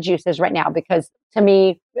versus the juices right now, because to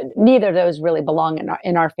me, neither of those really belong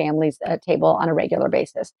in our family's table on a regular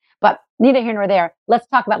basis. But neither here nor there. Let's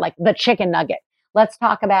talk about like the chicken nugget. Let's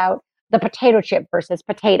talk about the potato chip versus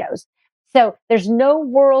potatoes. So there's no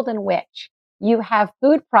world in which you have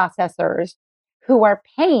food processors who are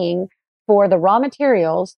paying for the raw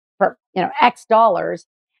materials for, X dollars,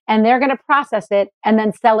 and they're going to process it and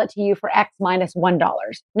then sell it to you for X minus $1.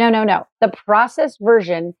 No. The processed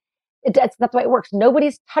version, that's the way it works.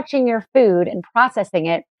 Nobody's touching your food and processing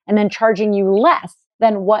it and then charging you less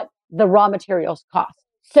than what the raw materials cost.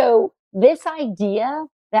 So this idea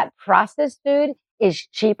that processed food is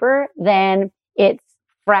cheaper than its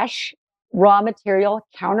fresh raw material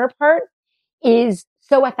counterpart is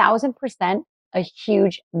so 1,000% a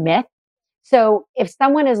huge myth. So if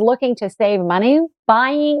someone is looking to save money,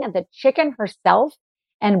 buying the chicken herself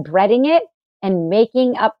and breading it and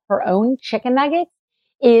making up her own chicken nuggets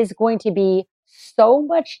is going to be so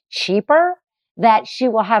much cheaper that she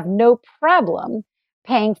will have no problem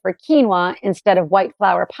paying for quinoa instead of white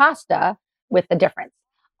flour pasta with the difference.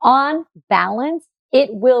 On balance, it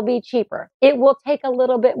will be cheaper. It will take a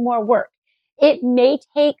little bit more work. It may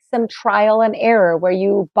take some trial and error where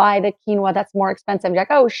you buy the quinoa that's more expensive. You're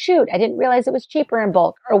like, oh, shoot, I didn't realize it was cheaper in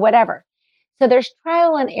bulk or whatever. So there's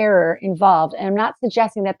trial and error involved. And I'm not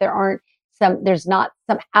suggesting that there's not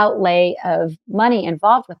some outlay of money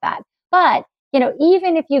involved with that. But,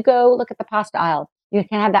 even if you go look at the pasta aisle, you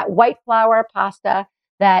can have that white flour pasta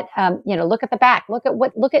that, look at the back, look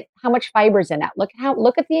at how much fiber's in that. Look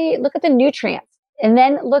at the nutrients. And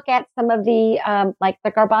then look at some of the, like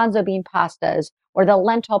the garbanzo bean pastas or the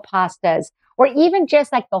lentil pastas, or even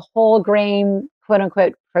just like the whole grain, quote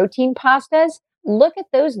unquote, protein pastas. Look at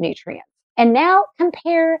those nutrients. And now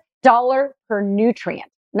compare dollar per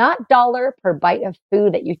nutrient, not dollar per bite of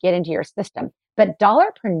food that you get into your system, but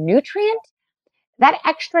dollar per nutrient. That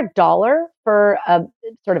extra dollar for a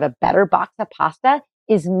sort of a better box of pasta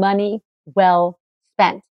is money well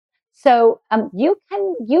spent. So, you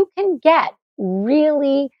can get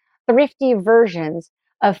really thrifty versions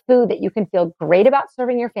of food that you can feel great about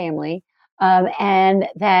serving your family, and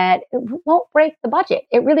that won't break the budget.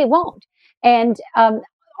 It really won't. And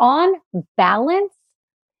on balance,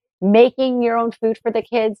 making your own food for the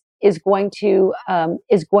kids is going to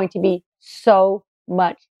be so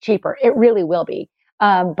much cheaper. It really will be.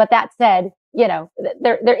 But that said,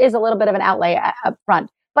 there is a little bit of an outlay up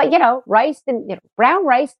front. But, rice and brown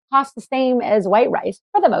rice costs the same as white rice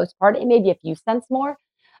for the most part. It may be a few cents more.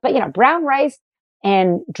 But, brown rice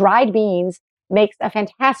and dried beans makes a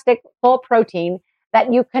fantastic full protein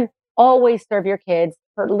that you can always serve your kids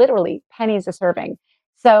for literally pennies a serving.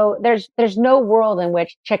 So there's no world in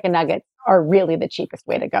which chicken nuggets are really the cheapest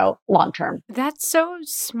way to go long term. That's so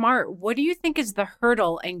smart. What do you think is the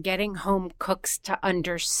hurdle in getting home cooks to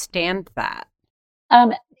understand that?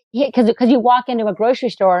 Because you walk into a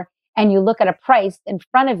grocery store and you look at a price in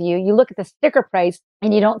front of you, you look at the sticker price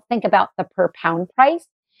and you don't think about the per pound price.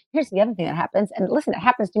 Here's the other thing that happens. And listen, it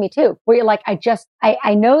happens to me too, where you're like,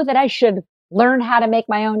 I know that I should learn how to make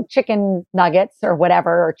my own chicken nuggets or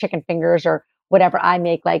whatever, or chicken fingers or whatever I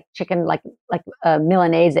make, like chicken, like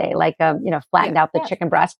Milanese, flattened out the chicken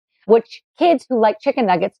breast, which kids who like chicken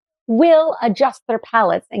nuggets will adjust their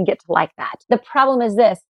palates and get to like that. The problem is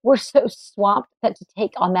this: we're so swamped that to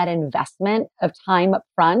take on that investment of time up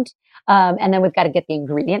front. And then we've got to get the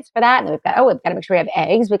ingredients for that. And then we've got to make sure we have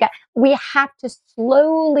eggs. We have to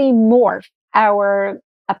slowly morph our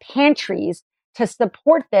pantries to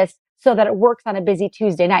support this so that it works on a busy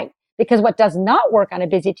Tuesday night. Because what does not work on a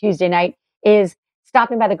busy Tuesday night is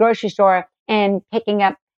stopping by the grocery store and picking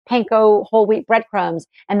up panko whole wheat breadcrumbs,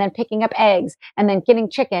 and then picking up eggs, and then getting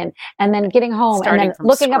chicken, and then getting home, starting and then from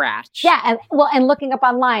looking scratch. up, and looking up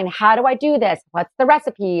online. How do I do this? What's the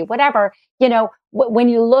recipe? Whatever. When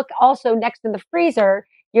you look also next in the freezer,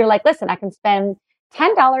 you're like, listen, I can spend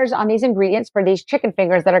 $10 on these ingredients for these chicken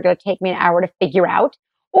fingers that are going to take me an hour to figure out,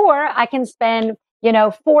 or I can spend,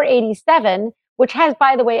 $4.87, which has,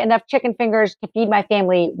 by the way, enough chicken fingers to feed my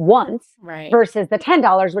family once, right, versus the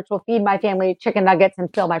 $10, which will feed my family chicken nuggets and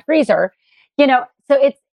fill my freezer.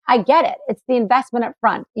 So I get it. It's the investment up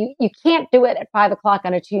front. You can't do it at 5 o'clock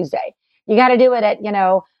on a Tuesday. You got to do it at,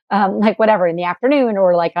 whatever, in the afternoon,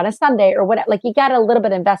 or like on a Sunday or whatever. Like, you got to a little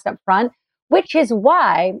bit invest up front, which is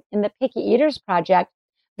why in the Picky Eaters Project,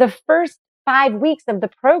 the first 5 weeks of the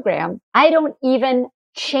program, I don't even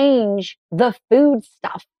change the food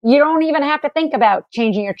stuff. You don't even have to think about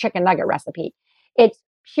changing your chicken nugget recipe. It's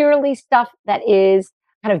purely stuff that is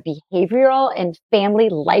kind of behavioral and family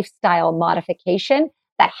lifestyle modification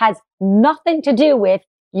that has nothing to do with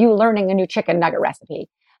you learning a new chicken nugget recipe.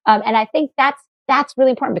 And I think that's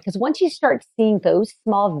really important, because once you start seeing those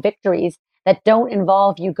small victories that don't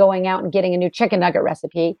involve you going out and getting a new chicken nugget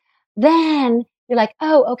recipe, then you're like,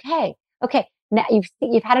 oh, okay. Now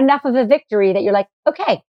you've had enough of a victory that you're like,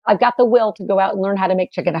 okay, I've got the will to go out and learn how to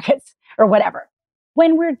make chicken nuggets or whatever.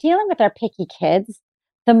 When we're dealing with our picky kids,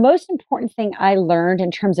 the most important thing I learned in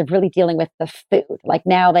terms of really dealing with the food, like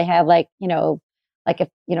now they have a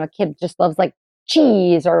kid just loves like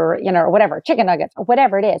cheese or whatever, chicken nuggets or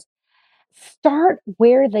whatever it is. Start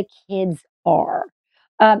where the kids are.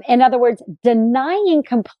 In other words, denying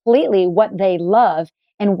completely what they love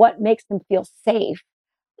and what makes them feel safe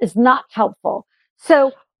is not helpful.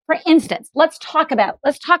 So, for instance, let's talk about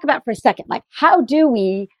for a second, like, how do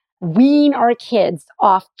we wean our kids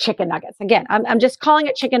off chicken nuggets? Again, I'm just calling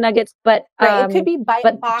it chicken nuggets, but right. It could be box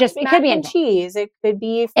it mac could be and anything. cheese. It could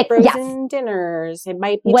be frozen dinners. It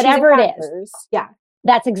might be whatever cheese and it is. crackers. Yeah,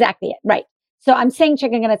 That's exactly it. Right. So I'm saying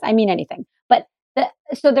chicken nuggets, I mean anything. But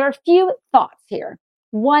so there are a few thoughts here.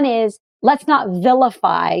 One is, let's not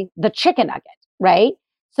vilify the chicken nugget, right?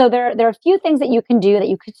 So there are a few things that you can do that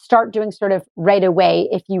you could start doing sort of right away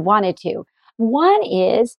if you wanted to. One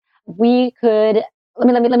is, we could,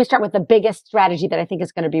 let me start with the biggest strategy that I think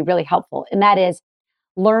is going to be really helpful. And that is,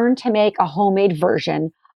 learn to make a homemade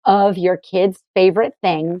version of your kid's favorite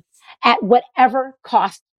thing at whatever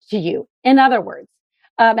cost to you. In other words,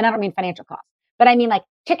 and I don't mean financial cost, but I mean like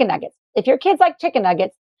chicken nuggets. If your kids like chicken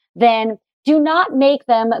nuggets, then do not make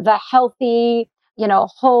them the healthy,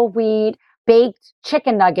 whole wheat baked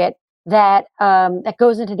chicken nugget that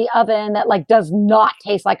goes into the oven that like does not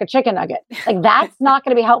taste like a chicken nugget. Like, that's not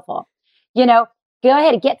going to be helpful. Go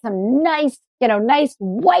ahead and get some nice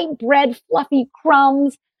white bread, fluffy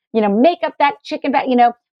crumbs. Make up that chicken back.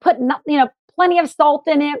 Put plenty of salt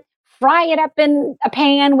in it. Fry it up in a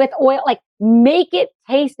pan with oil. Like, make it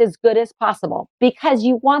taste as good as possible, because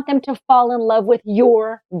you want them to fall in love with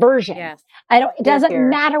your version. Yes. It doesn't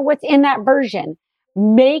matter what's in that version.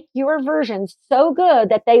 Make your version so good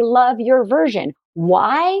that they love your version.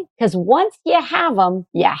 Why? Because once you have them,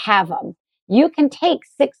 you have them. You can take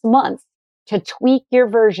 6 months to tweak your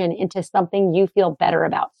version into something you feel better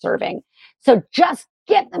about serving. So just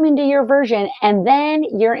get them into your version, and then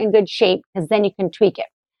you're in good shape, because then you can tweak it.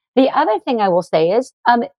 The other thing I will say is,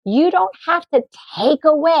 you don't have to take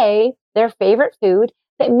away their favorite food,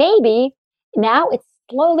 but maybe now it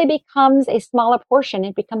slowly becomes a smaller portion.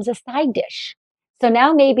 It becomes a side dish. So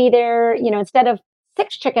now maybe they're, instead of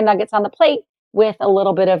 6 chicken nuggets on the plate with a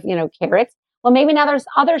little bit of, carrots, well, maybe now there's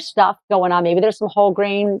other stuff going on. Maybe there's some whole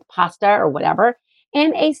grain pasta or whatever,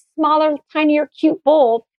 and a smaller, tinier, cute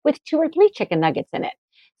bowl with 2 or 3 chicken nuggets in it.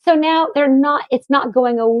 So now it's not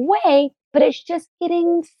going away, but it's just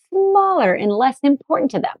getting smaller and less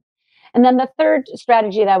important to them. And then the third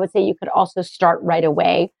strategy that I would say you could also start right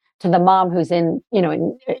away, to the mom who's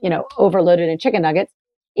overloaded in chicken nuggets,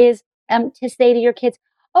 is to say to your kids,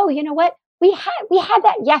 oh, you know what? We had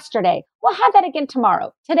that yesterday. We'll have that again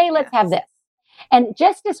tomorrow. Today, let's have this. And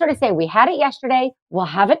just to sort of say, we had it yesterday, we'll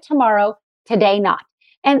have it tomorrow, today not.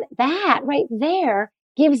 And that right there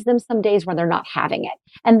gives them some days where they're not having it.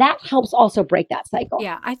 And that helps also break that cycle.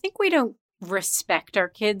 Yeah, I think we don't respect our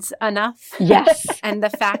kids enough. Yes. And the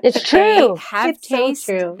fact it's that true. they have It's taste,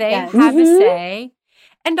 so true. they Yes. have a say.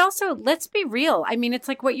 And also, let's be real. I mean, it's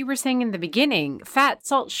like what you were saying in the beginning. Fat,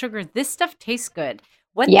 salt, sugar, this stuff tastes good.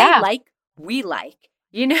 What they like, we like.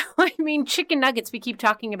 I mean, chicken nuggets, we keep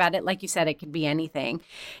talking about it. Like you said, it could be anything.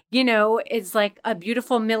 It's like a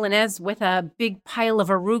beautiful Milanese with a big pile of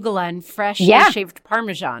arugula and fresh shaved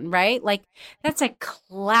Parmesan, right? Like, that's a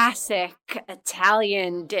classic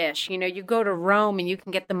Italian dish. You go to Rome and you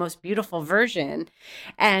can get the most beautiful version.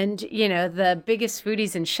 And, the biggest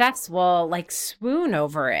foodies and chefs will like swoon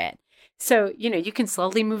over it. So, you can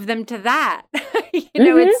slowly move them to that.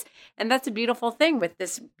 And that's a beautiful thing with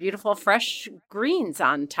this beautiful fresh greens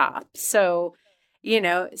on top. So,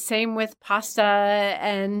 same with pasta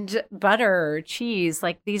and butter, cheese.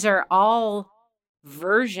 Like, these are all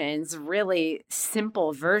versions, really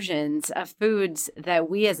simple versions of foods that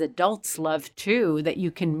we as adults love too, that you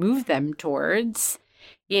can move them towards.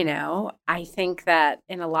 I think that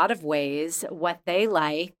in a lot of ways, what they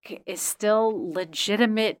like is still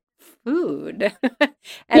legitimate food.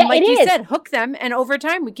 And like you said, hook them, and over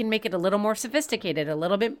time we can make it a little more sophisticated, a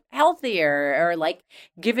little bit healthier, or like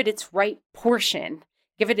give it its right portion,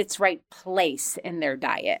 give it its right place in their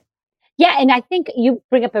diet. Yeah, and I think you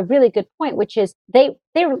bring up a really good point, which is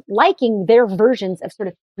they're liking their versions of sort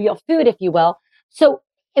of real food, if you will. So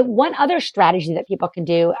one other strategy that people can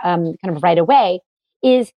do kind of right away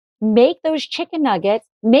is make those chicken nuggets,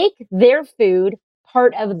 make their food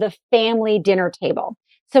part of the family dinner table.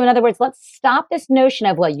 So in other words, let's stop this notion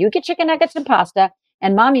of, well, you get chicken nuggets and pasta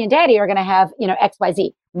and mommy and daddy are going to have,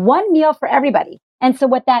 XYZ. One meal for everybody. And so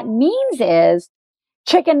what that means is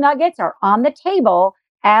chicken nuggets are on the table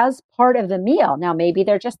as part of the meal. Now, maybe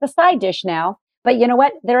they're just the side dish now, but you know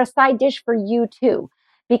what? They're a side dish for you too.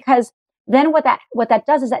 Because then what that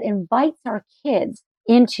does is that invites our kids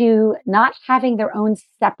into not having their own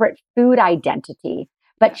separate food identity,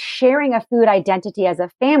 but sharing a food identity as a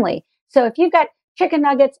family. So if you've got chicken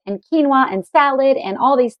nuggets and quinoa and salad and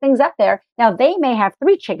all these things up there. Now they may have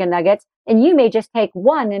 3 chicken nuggets and you may just take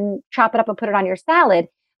 1 and chop it up and put it on your salad.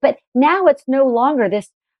 But now it's no longer this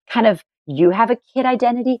kind of, you have a kid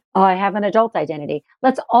identity, oh, I have an adult identity.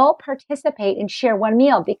 Let's all participate and share one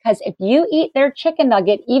meal, because if you eat their chicken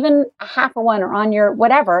nugget, even a half of one or on your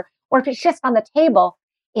whatever, or if it's just on the table,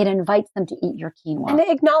 it invites them to eat your quinoa. And it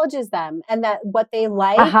acknowledges them and that what they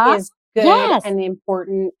like is good and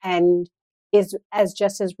important and is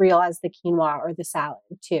just as real as the quinoa or the salad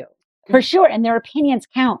too. For sure. And their opinions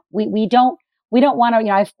count. We don't want to,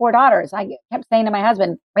 I have 4 daughters. I kept saying to my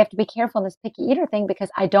husband, we have to be careful in this picky eater thing, because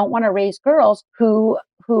I don't want to raise girls who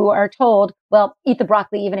are told, well, eat the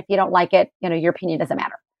broccoli, even if you don't like it, your opinion doesn't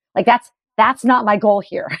matter. Like that's not my goal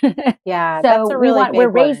here. Yeah. So that's a really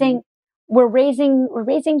we're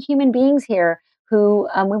raising human beings here who,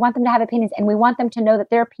 we want them to have opinions, and we want them to know that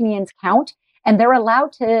their opinions count, and they're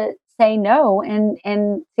allowed to say no and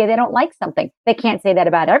say they don't like something. They can't say that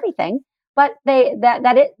about everything, but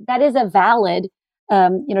that is a valid,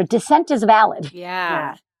 dissent is valid.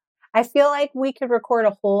 Yeah. I feel like we could record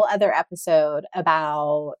a whole other episode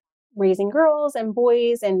about raising girls and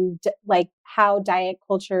boys and like how diet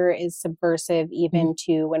culture is subversive even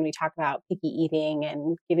to when we talk about picky eating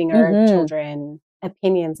and giving our children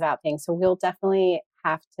opinions about things. So we'll definitely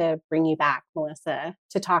have to bring you back, Melissa,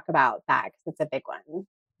 to talk about that, because it's a big one.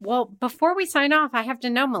 Well, before we sign off, I have to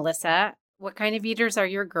know, Melissa, what kind of eaters are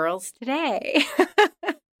your girls today?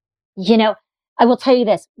 I will tell you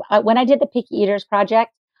this. When I did the Picky Eaters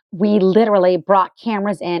Project, we literally brought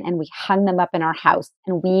cameras in and we hung them up in our house,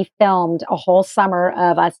 and we filmed a whole summer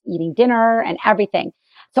of us eating dinner and everything.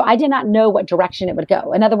 So I did not know what direction it would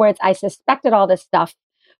go. In other words, I suspected all this stuff,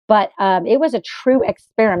 but it was a true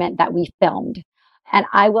experiment that we filmed. And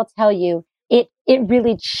I will tell you, it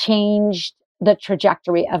really changed the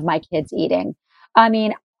trajectory of my kids' eating. I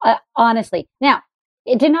mean, honestly. Now,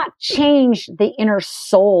 it did not change the inner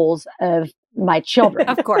souls of my children.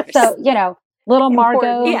 Of course. So, little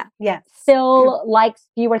Margot still likes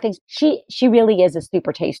fewer things. She really is a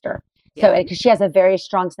super taster. So, because she has a very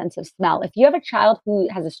strong sense of smell. If you have a child who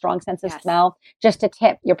has a strong sense of smell, just a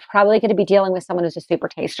tip, you're probably going to be dealing with someone who's a super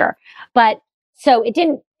taster. But so it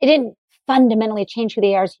didn't fundamentally change who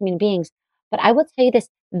they are as human beings. But I will tell you this,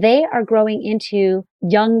 they are growing into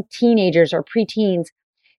young teenagers or preteens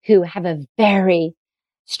who have a very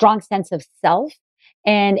strong sense of self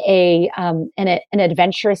and an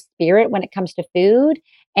adventurous spirit when it comes to food.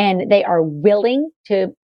 And they are willing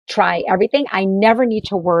to try everything. I never need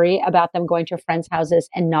to worry about them going to friends' houses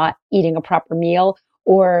and not eating a proper meal,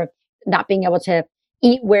 or not being able to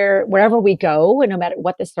eat wherever we go, and no matter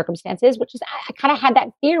what the circumstance is, which is, I kind of had that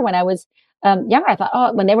fear when I was younger. I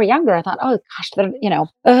thought, when they were younger, I thought, oh gosh,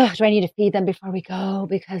 do I need to feed them before we go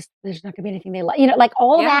because there's not gonna be anything they like, like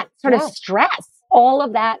all that sort of stress, all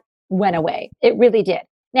of that went away. It really did.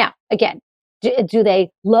 Now, again, do they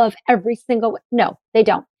love every single? No, they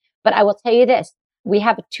don't. But I will tell you this, we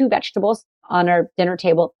have 2 vegetables on our dinner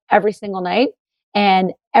table every single night,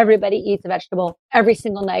 and everybody eats a vegetable every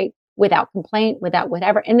single night without complaint, without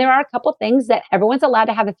whatever. And there are a couple things that everyone's allowed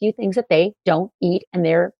to have, a few things that they don't eat and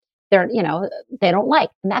they don't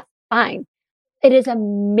like, and that's fine. It is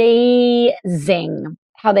amazing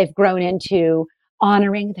how they've grown into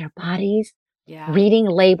honoring their bodies, reading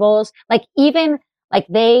labels. Like even like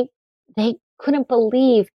they couldn't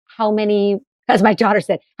believe how many, as my daughter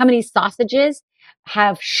said, how many sausages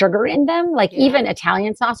have sugar in them. Like even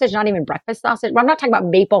Italian sausage, not even breakfast sausage. I'm not talking about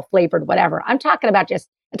maple flavored, whatever. I'm talking about just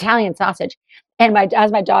Italian sausage. And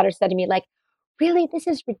as my daughter said to me, like, really, this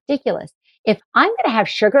is ridiculous. If I'm going to have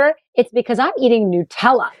sugar, it's because I'm eating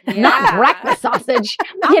Nutella, not breakfast sausage,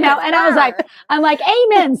 and I'm like,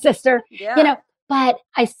 amen, sister, but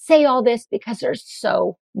I say all this because there's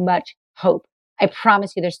so much hope. I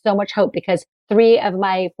promise you, there's so much hope, because 3 of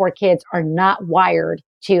my 4 kids are not wired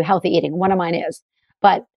to healthy eating. One of mine is,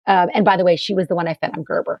 but, and by the way, she was the one I fed on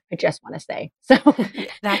Gerber. I just want to say, so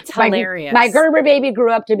that's hilarious. My Gerber baby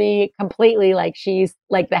grew up to be completely like, she's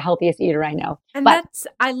like the healthiest eater I know. And but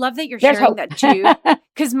I love that you're sharing that too.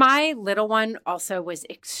 Because my little one also was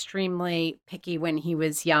extremely picky when he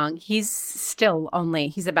was young. He's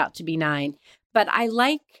about to be 9, but I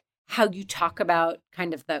like how you talk about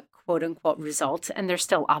kind of the quote unquote results, and they're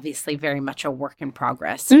still obviously very much a work in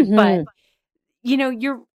progress, but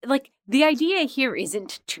you're like, the idea here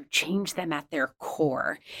isn't to change them at their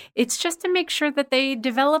core. It's just to make sure that they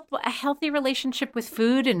develop a healthy relationship with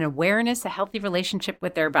food and awareness, a healthy relationship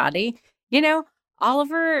with their body.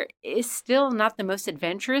 Oliver is still not the most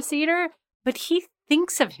adventurous eater, but he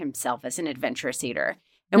thinks of himself as an adventurous eater.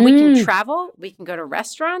 And we can travel, we can go to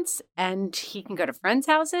restaurants, and he can go to friends'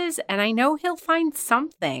 houses. And I know he'll find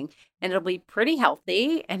something, and it'll be pretty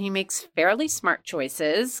healthy. And he makes fairly smart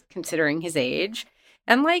choices considering his age.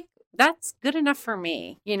 And like, that's good enough for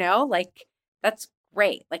me, like that's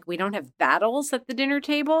great. Like, we don't have battles at the dinner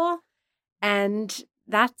table. And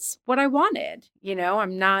that's what I wanted.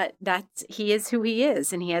 He is who he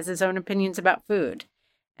is, and he has his own opinions about food.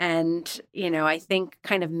 And, I think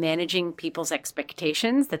kind of managing people's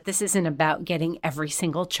expectations that this isn't about getting every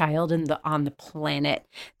single child on the planet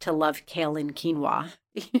to love kale and quinoa,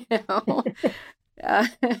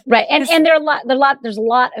 Right. And there's a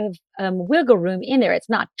lot of wiggle room in there. It's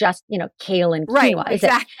not just, kale and quinoa. Right,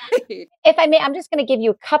 exactly. If I may, I'm just going to give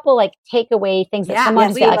you a couple like takeaway things that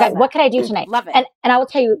someone said. Like, what can I do tonight? Love it. And I will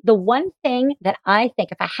tell you the one thing that I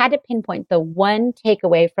think, if I had to pinpoint the one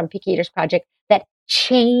takeaway from Picky Eaters Project that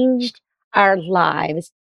changed our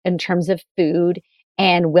lives in terms of food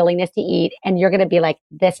and willingness to eat, and you're going to be like,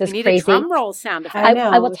 this is need crazy. A drum roll sound effect.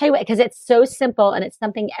 I will tell you what, because it's so simple and it's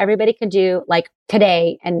something everybody can do like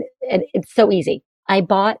today, and it's so easy. I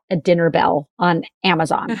bought a dinner bell on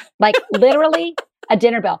Amazon, like literally a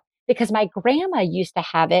dinner bell, because my grandma used to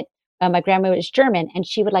have it. My grandma was German, and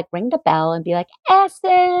she would like ring the bell and be like,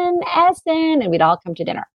 Essen, Essen, and we'd all come to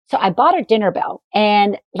dinner. So I bought a dinner bell,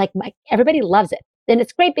 and like everybody loves it. And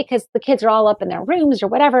it's great because the kids are all up in their rooms or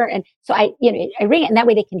whatever. And so I ring it, and that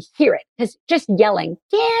way they can hear it, because just yelling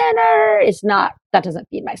dinner that doesn't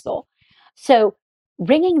feed my soul. So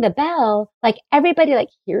ringing the bell, like everybody like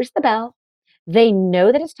hears the bell. They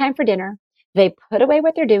know that it's time for dinner. They put away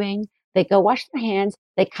what they're doing. They go wash their hands.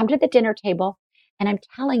 They come to the dinner table. And I'm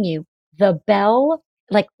telling you, the bell,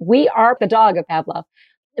 like we are the dog of Pavlov.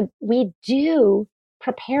 We do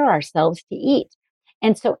prepare ourselves to eat.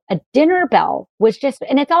 And so a dinner bell was just,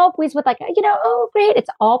 and it's always with like, oh, great. It's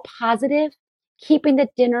all positive, keeping the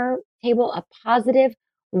dinner table a positive,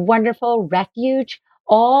 wonderful refuge.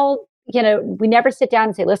 We never sit down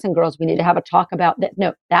and say, listen, girls, we need to have a talk about that.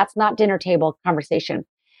 No, that's not dinner table conversation.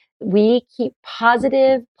 We keep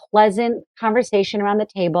positive, pleasant conversation around the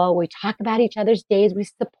table. We talk about each other's days. We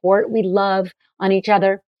support, we love on each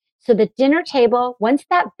other. So the dinner table, once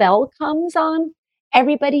that bell comes on,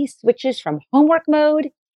 everybody switches from homework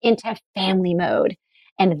mode into family mode.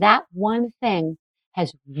 And that one thing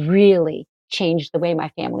has really changed the way my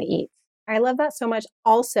family eats. I love that so much.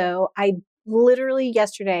 Also, I literally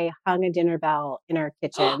yesterday hung a dinner bell in our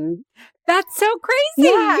kitchen. That's so crazy.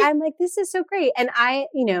 Yeah, I'm like, this is so great. And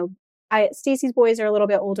Stacey's boys are a little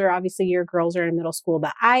bit older. Obviously, your girls are in middle school,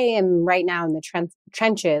 but I am right now in the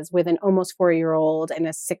trenches with an almost 4-year-old and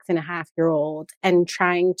a 6.5-year-old, and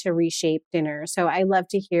trying to reshape dinner. So I love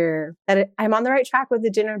to hear that I'm on the right track with the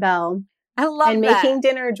dinner bell. I love and that. making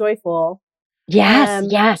dinner joyful.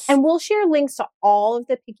 Yes. And we'll share links to all of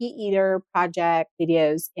the Picky Eater Project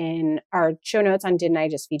videos in our show notes on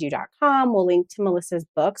didn'tijustfeedyou.com. We'll link to Melissa's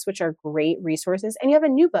books, which are great resources. And you have a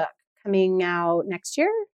new book coming out next year?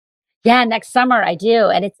 Yeah, next summer I do.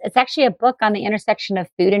 And it's actually a book on the intersection of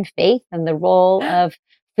food and faith, and the role of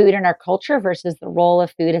food in our culture versus the role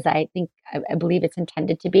of food as I believe it's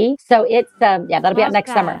intended to be. So it's, that'll be out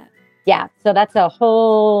next summer. Yeah. So that's a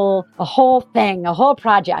whole thing, a whole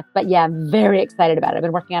project. But yeah, I'm very excited about it. I've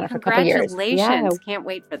been working on it for a couple of years. Congratulations. Yeah. Can't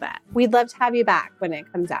wait for that. We'd love to have you back when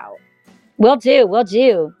it comes out. Will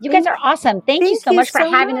do. You guys are awesome. Thank you so much for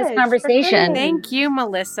having this conversation. Thank you,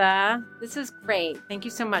 Melissa. This is great. Thank you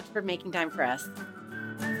so much for making time for us.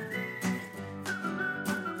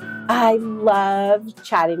 I love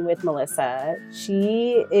chatting with Melissa.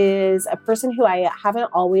 She is a person who I haven't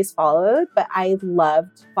always followed, but I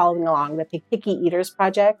loved following along the Picky Eaters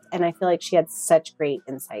Project. And I feel like she had such great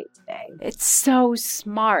insight today. It's so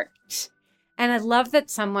smart. And I love that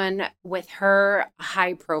someone with her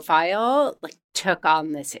high profile took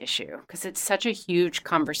on this issue, because it's such a huge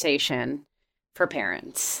conversation for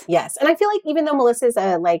parents. Yes. And I feel like even though Melissa's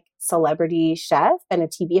a celebrity chef and a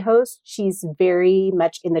TV host, she's very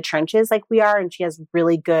much in the trenches like we are. And she has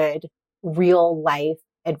really good real life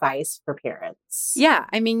advice for parents. Yeah.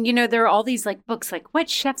 I mean, there are all these books what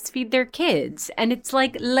chefs feed their kids. And it's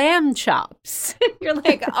like lamb chops. You're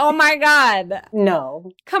like, oh my God.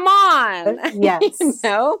 No. Come on. Yes.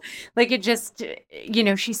 It just,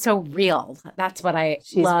 she's so real. That's what I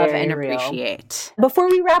love and appreciate. Before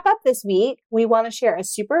we wrap up this week, we want to share a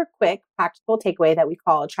super quick practical takeaway that we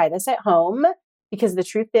call Try This at Home. Because the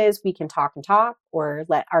truth is we can talk and talk, or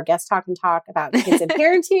let our guests talk and talk about kids and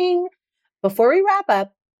parenting. Before we wrap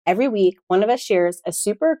up, every week, one of us shares a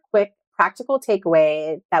super quick practical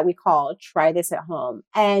takeaway that we call Try This at Home.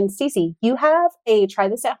 And Stacey, you have a Try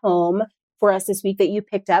This at Home for us this week that you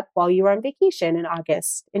picked up while you were on vacation in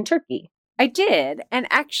August in Turkey. I did. And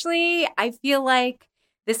actually, I feel like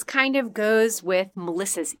this kind of goes with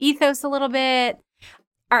Melissa's ethos a little bit.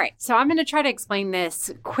 All right, so I'm going to try to explain this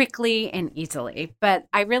quickly and easily, but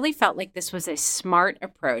I really felt like this was a smart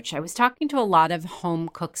approach. I was talking to a lot of home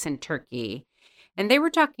cooks in Turkey, and they were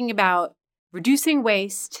talking about reducing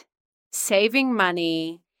waste, saving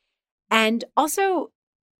money, and also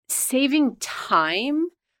saving time,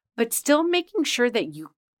 but still making sure that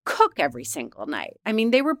you cook every single night. I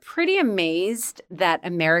mean, they were pretty amazed that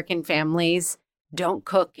American families don't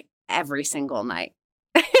cook every single night.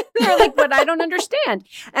 They're like, but I don't understand.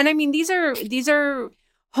 And I mean, these are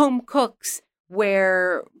home cooks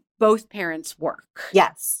where both parents work.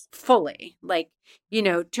 Yes. Fully. Like,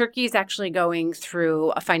 Turkey is actually going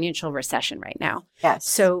through a financial recession right now. Yes.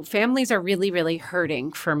 So families are really, really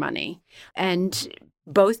hurting for money. And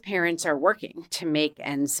both parents are working to make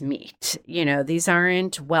ends meet. These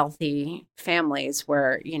aren't wealthy families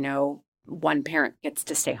where, one parent gets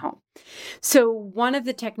to stay home. So one of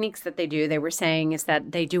the techniques that they were saying, is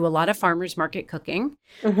that they do a lot of farmers market cooking,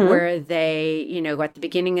 where they, at the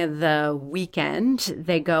beginning of the weekend,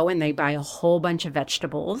 they go and they buy a whole bunch of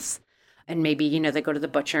vegetables, and maybe, they go to the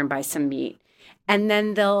butcher and buy some meat, and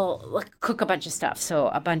then they'll cook a bunch of stuff. So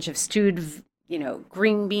a bunch of stewed,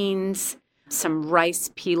 green beans, some rice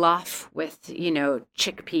pilaf with,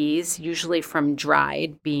 chickpeas, usually from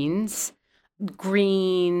dried beans,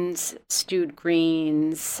 greens, stewed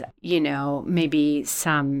greens, maybe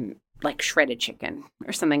some like shredded chicken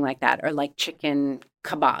or something like that, or like chicken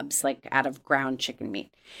kebabs, like out of ground chicken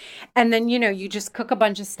meat. And then, you just cook a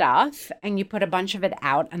bunch of stuff and you put a bunch of it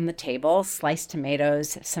out on the table, sliced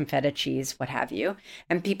tomatoes, some feta cheese, what have you.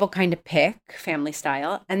 And people kind of pick family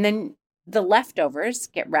style. And then the leftovers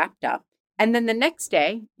get wrapped up. And then the next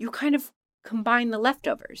day, you kind of combine the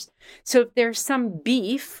leftovers. So if there's some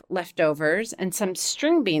beef leftovers and some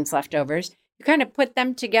string beans leftovers, you kind of put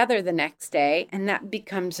them together the next day, and that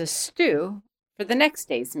becomes a stew for the next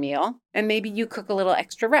day's meal. And maybe you cook a little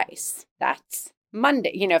extra rice. That's Monday.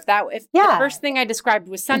 If the first thing I described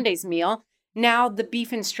was Sunday's meal, now the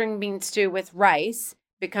beef and string bean stew with rice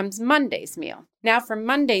becomes Monday's meal. Now for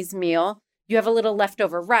Monday's meal, you have a little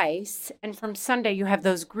leftover rice, and from Sunday, you have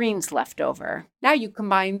those greens left over. Now you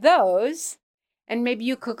combine those, and maybe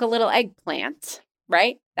you cook a little eggplant,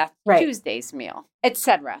 right? That's Tuesday's meal,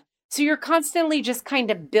 etc. So you're constantly just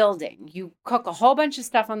kind of building. You cook a whole bunch of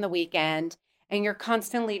stuff on the weekend, and you're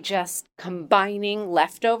constantly just combining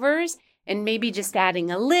leftovers and maybe just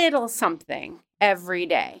adding a little something every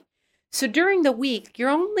day. So during the week, you're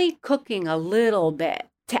only cooking a little bit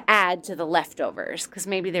to add to the leftovers, because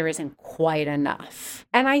maybe there isn't quite enough.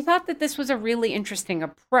 And I thought that this was a really interesting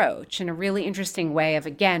approach and a really interesting way of,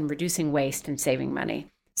 again, reducing waste and saving money.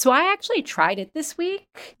 So I actually tried it this week,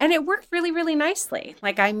 and it worked really, really nicely.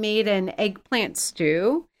 Like, I made an eggplant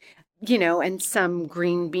stew, and some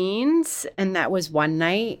green beans, and that was one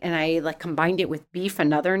night. And I combined it with beef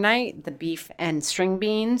another night, the beef and string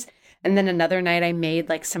beans. And then another night I made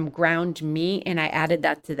some ground meat, and I added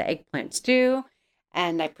that to the eggplant stew.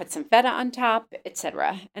 And I put some feta on top,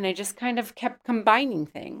 etc. And I just kind of kept combining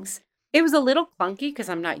things. It was a little clunky because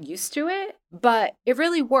I'm not used to it, but it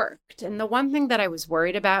really worked. And the one thing that I was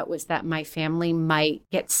worried about was that my family might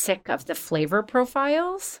get sick of the flavor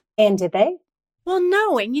profiles. And did they? Well,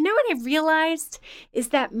 no. And you know what I realized is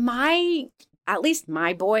that at least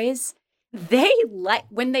my boys,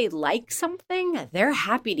 when they like something, they're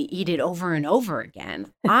happy to eat it over and over again.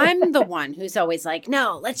 I'm the one who's always like,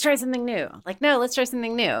 no, let's try something new. No, let's try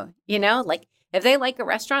something new. If they like a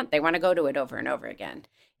restaurant, they want to go to it over and over again.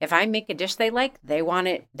 If I make a dish they like, they want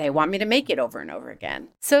me to make it over and over again.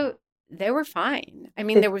 So they were fine. I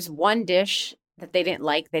mean, there was one dish that they didn't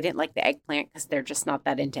like. They didn't like the eggplant because they're just not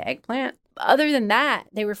that into eggplant. Other than that,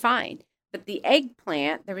 they were fine. But the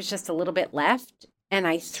eggplant, there was just a little bit left. And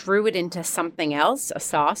I threw it into something else, a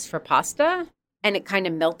sauce for pasta, and it kind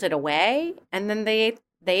of melted away. And then they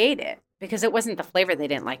ate it because it wasn't the flavor they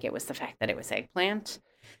didn't like. It was the fact that it was eggplant.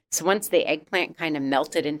 So once the eggplant kind of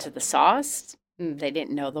melted into the sauce, they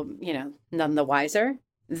didn't know none the wiser.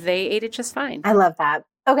 They ate it just fine. I love that.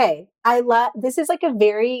 Okay. This is a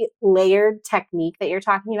very layered technique that you're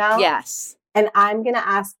talking about. Yes. And I'm going to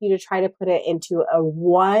ask you to try to put it into a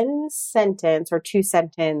 1-sentence or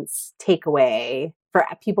 2-sentence takeaway for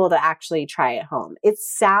people to actually try at home. It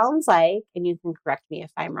sounds like, and you can correct me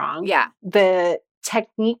if I'm wrong. Yeah. The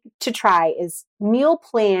technique to try is meal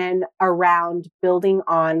plan around building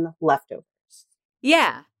on leftovers.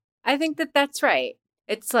 Yeah, I think that that's right.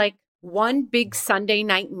 It's like one big Sunday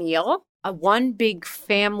night meal one big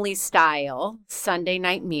family style Sunday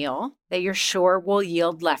night meal that you're sure will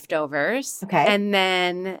yield leftovers. Okay. And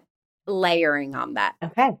then layering on that.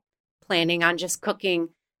 Okay. Planning on just cooking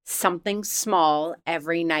something small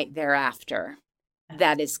every night thereafter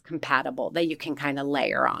that is compatible, that you can kind of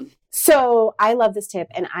layer on. So I love this tip,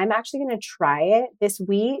 and I'm actually going to try it this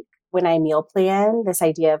week when I meal plan, this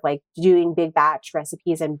idea of like doing big batch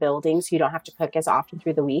recipes and building so you don't have to cook as often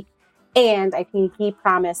through the week. And I pinky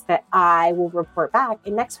promise that I will report back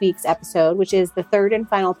in next week's episode, which is the third and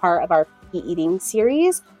final part of our picky eating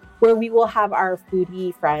series, where we will have our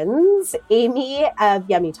foodie friends, Amy of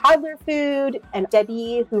Yummy Toddler Food and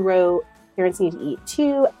Debbie, who wrote Parents Need to Eat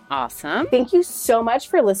Too. Awesome. Thank you so much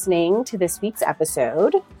for listening to this week's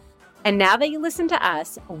episode. And now that you listen to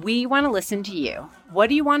us, we want to listen to you. What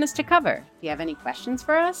do you want us to cover? Do you have any questions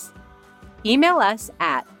for us? Email us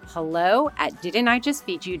at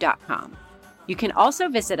hello@didn'tijustfeedyou.com. You can also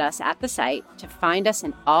visit us at the site to find us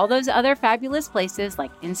in all those other fabulous places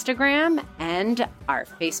like Instagram and our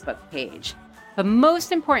Facebook page. But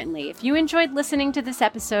most importantly, if you enjoyed listening to this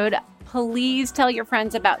episode, please tell your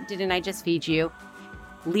friends about Didn't I Just Feed You?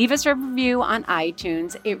 Leave us a review on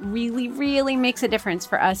iTunes. It really, really makes a difference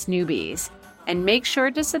for us newbies. And make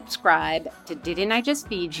sure to subscribe to Didn't I Just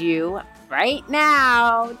Feed You right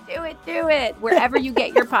now. Do it, wherever you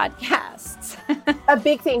get your podcasts. A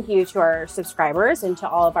big thank you to our subscribers and to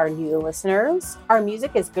all of our new listeners. Our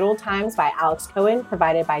music is Good Old Times by Alex Cohen,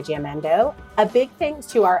 provided by Jamendo. A big thanks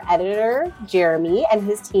to our editor, Jeremy, and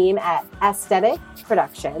his team at Aesthetic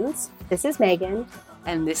Productions. This is Megan.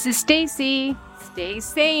 And this is Stacy. Stay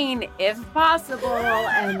sane if possible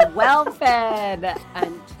and well-fed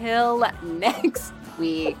until next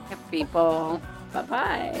week, people.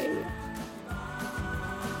 Bye-bye.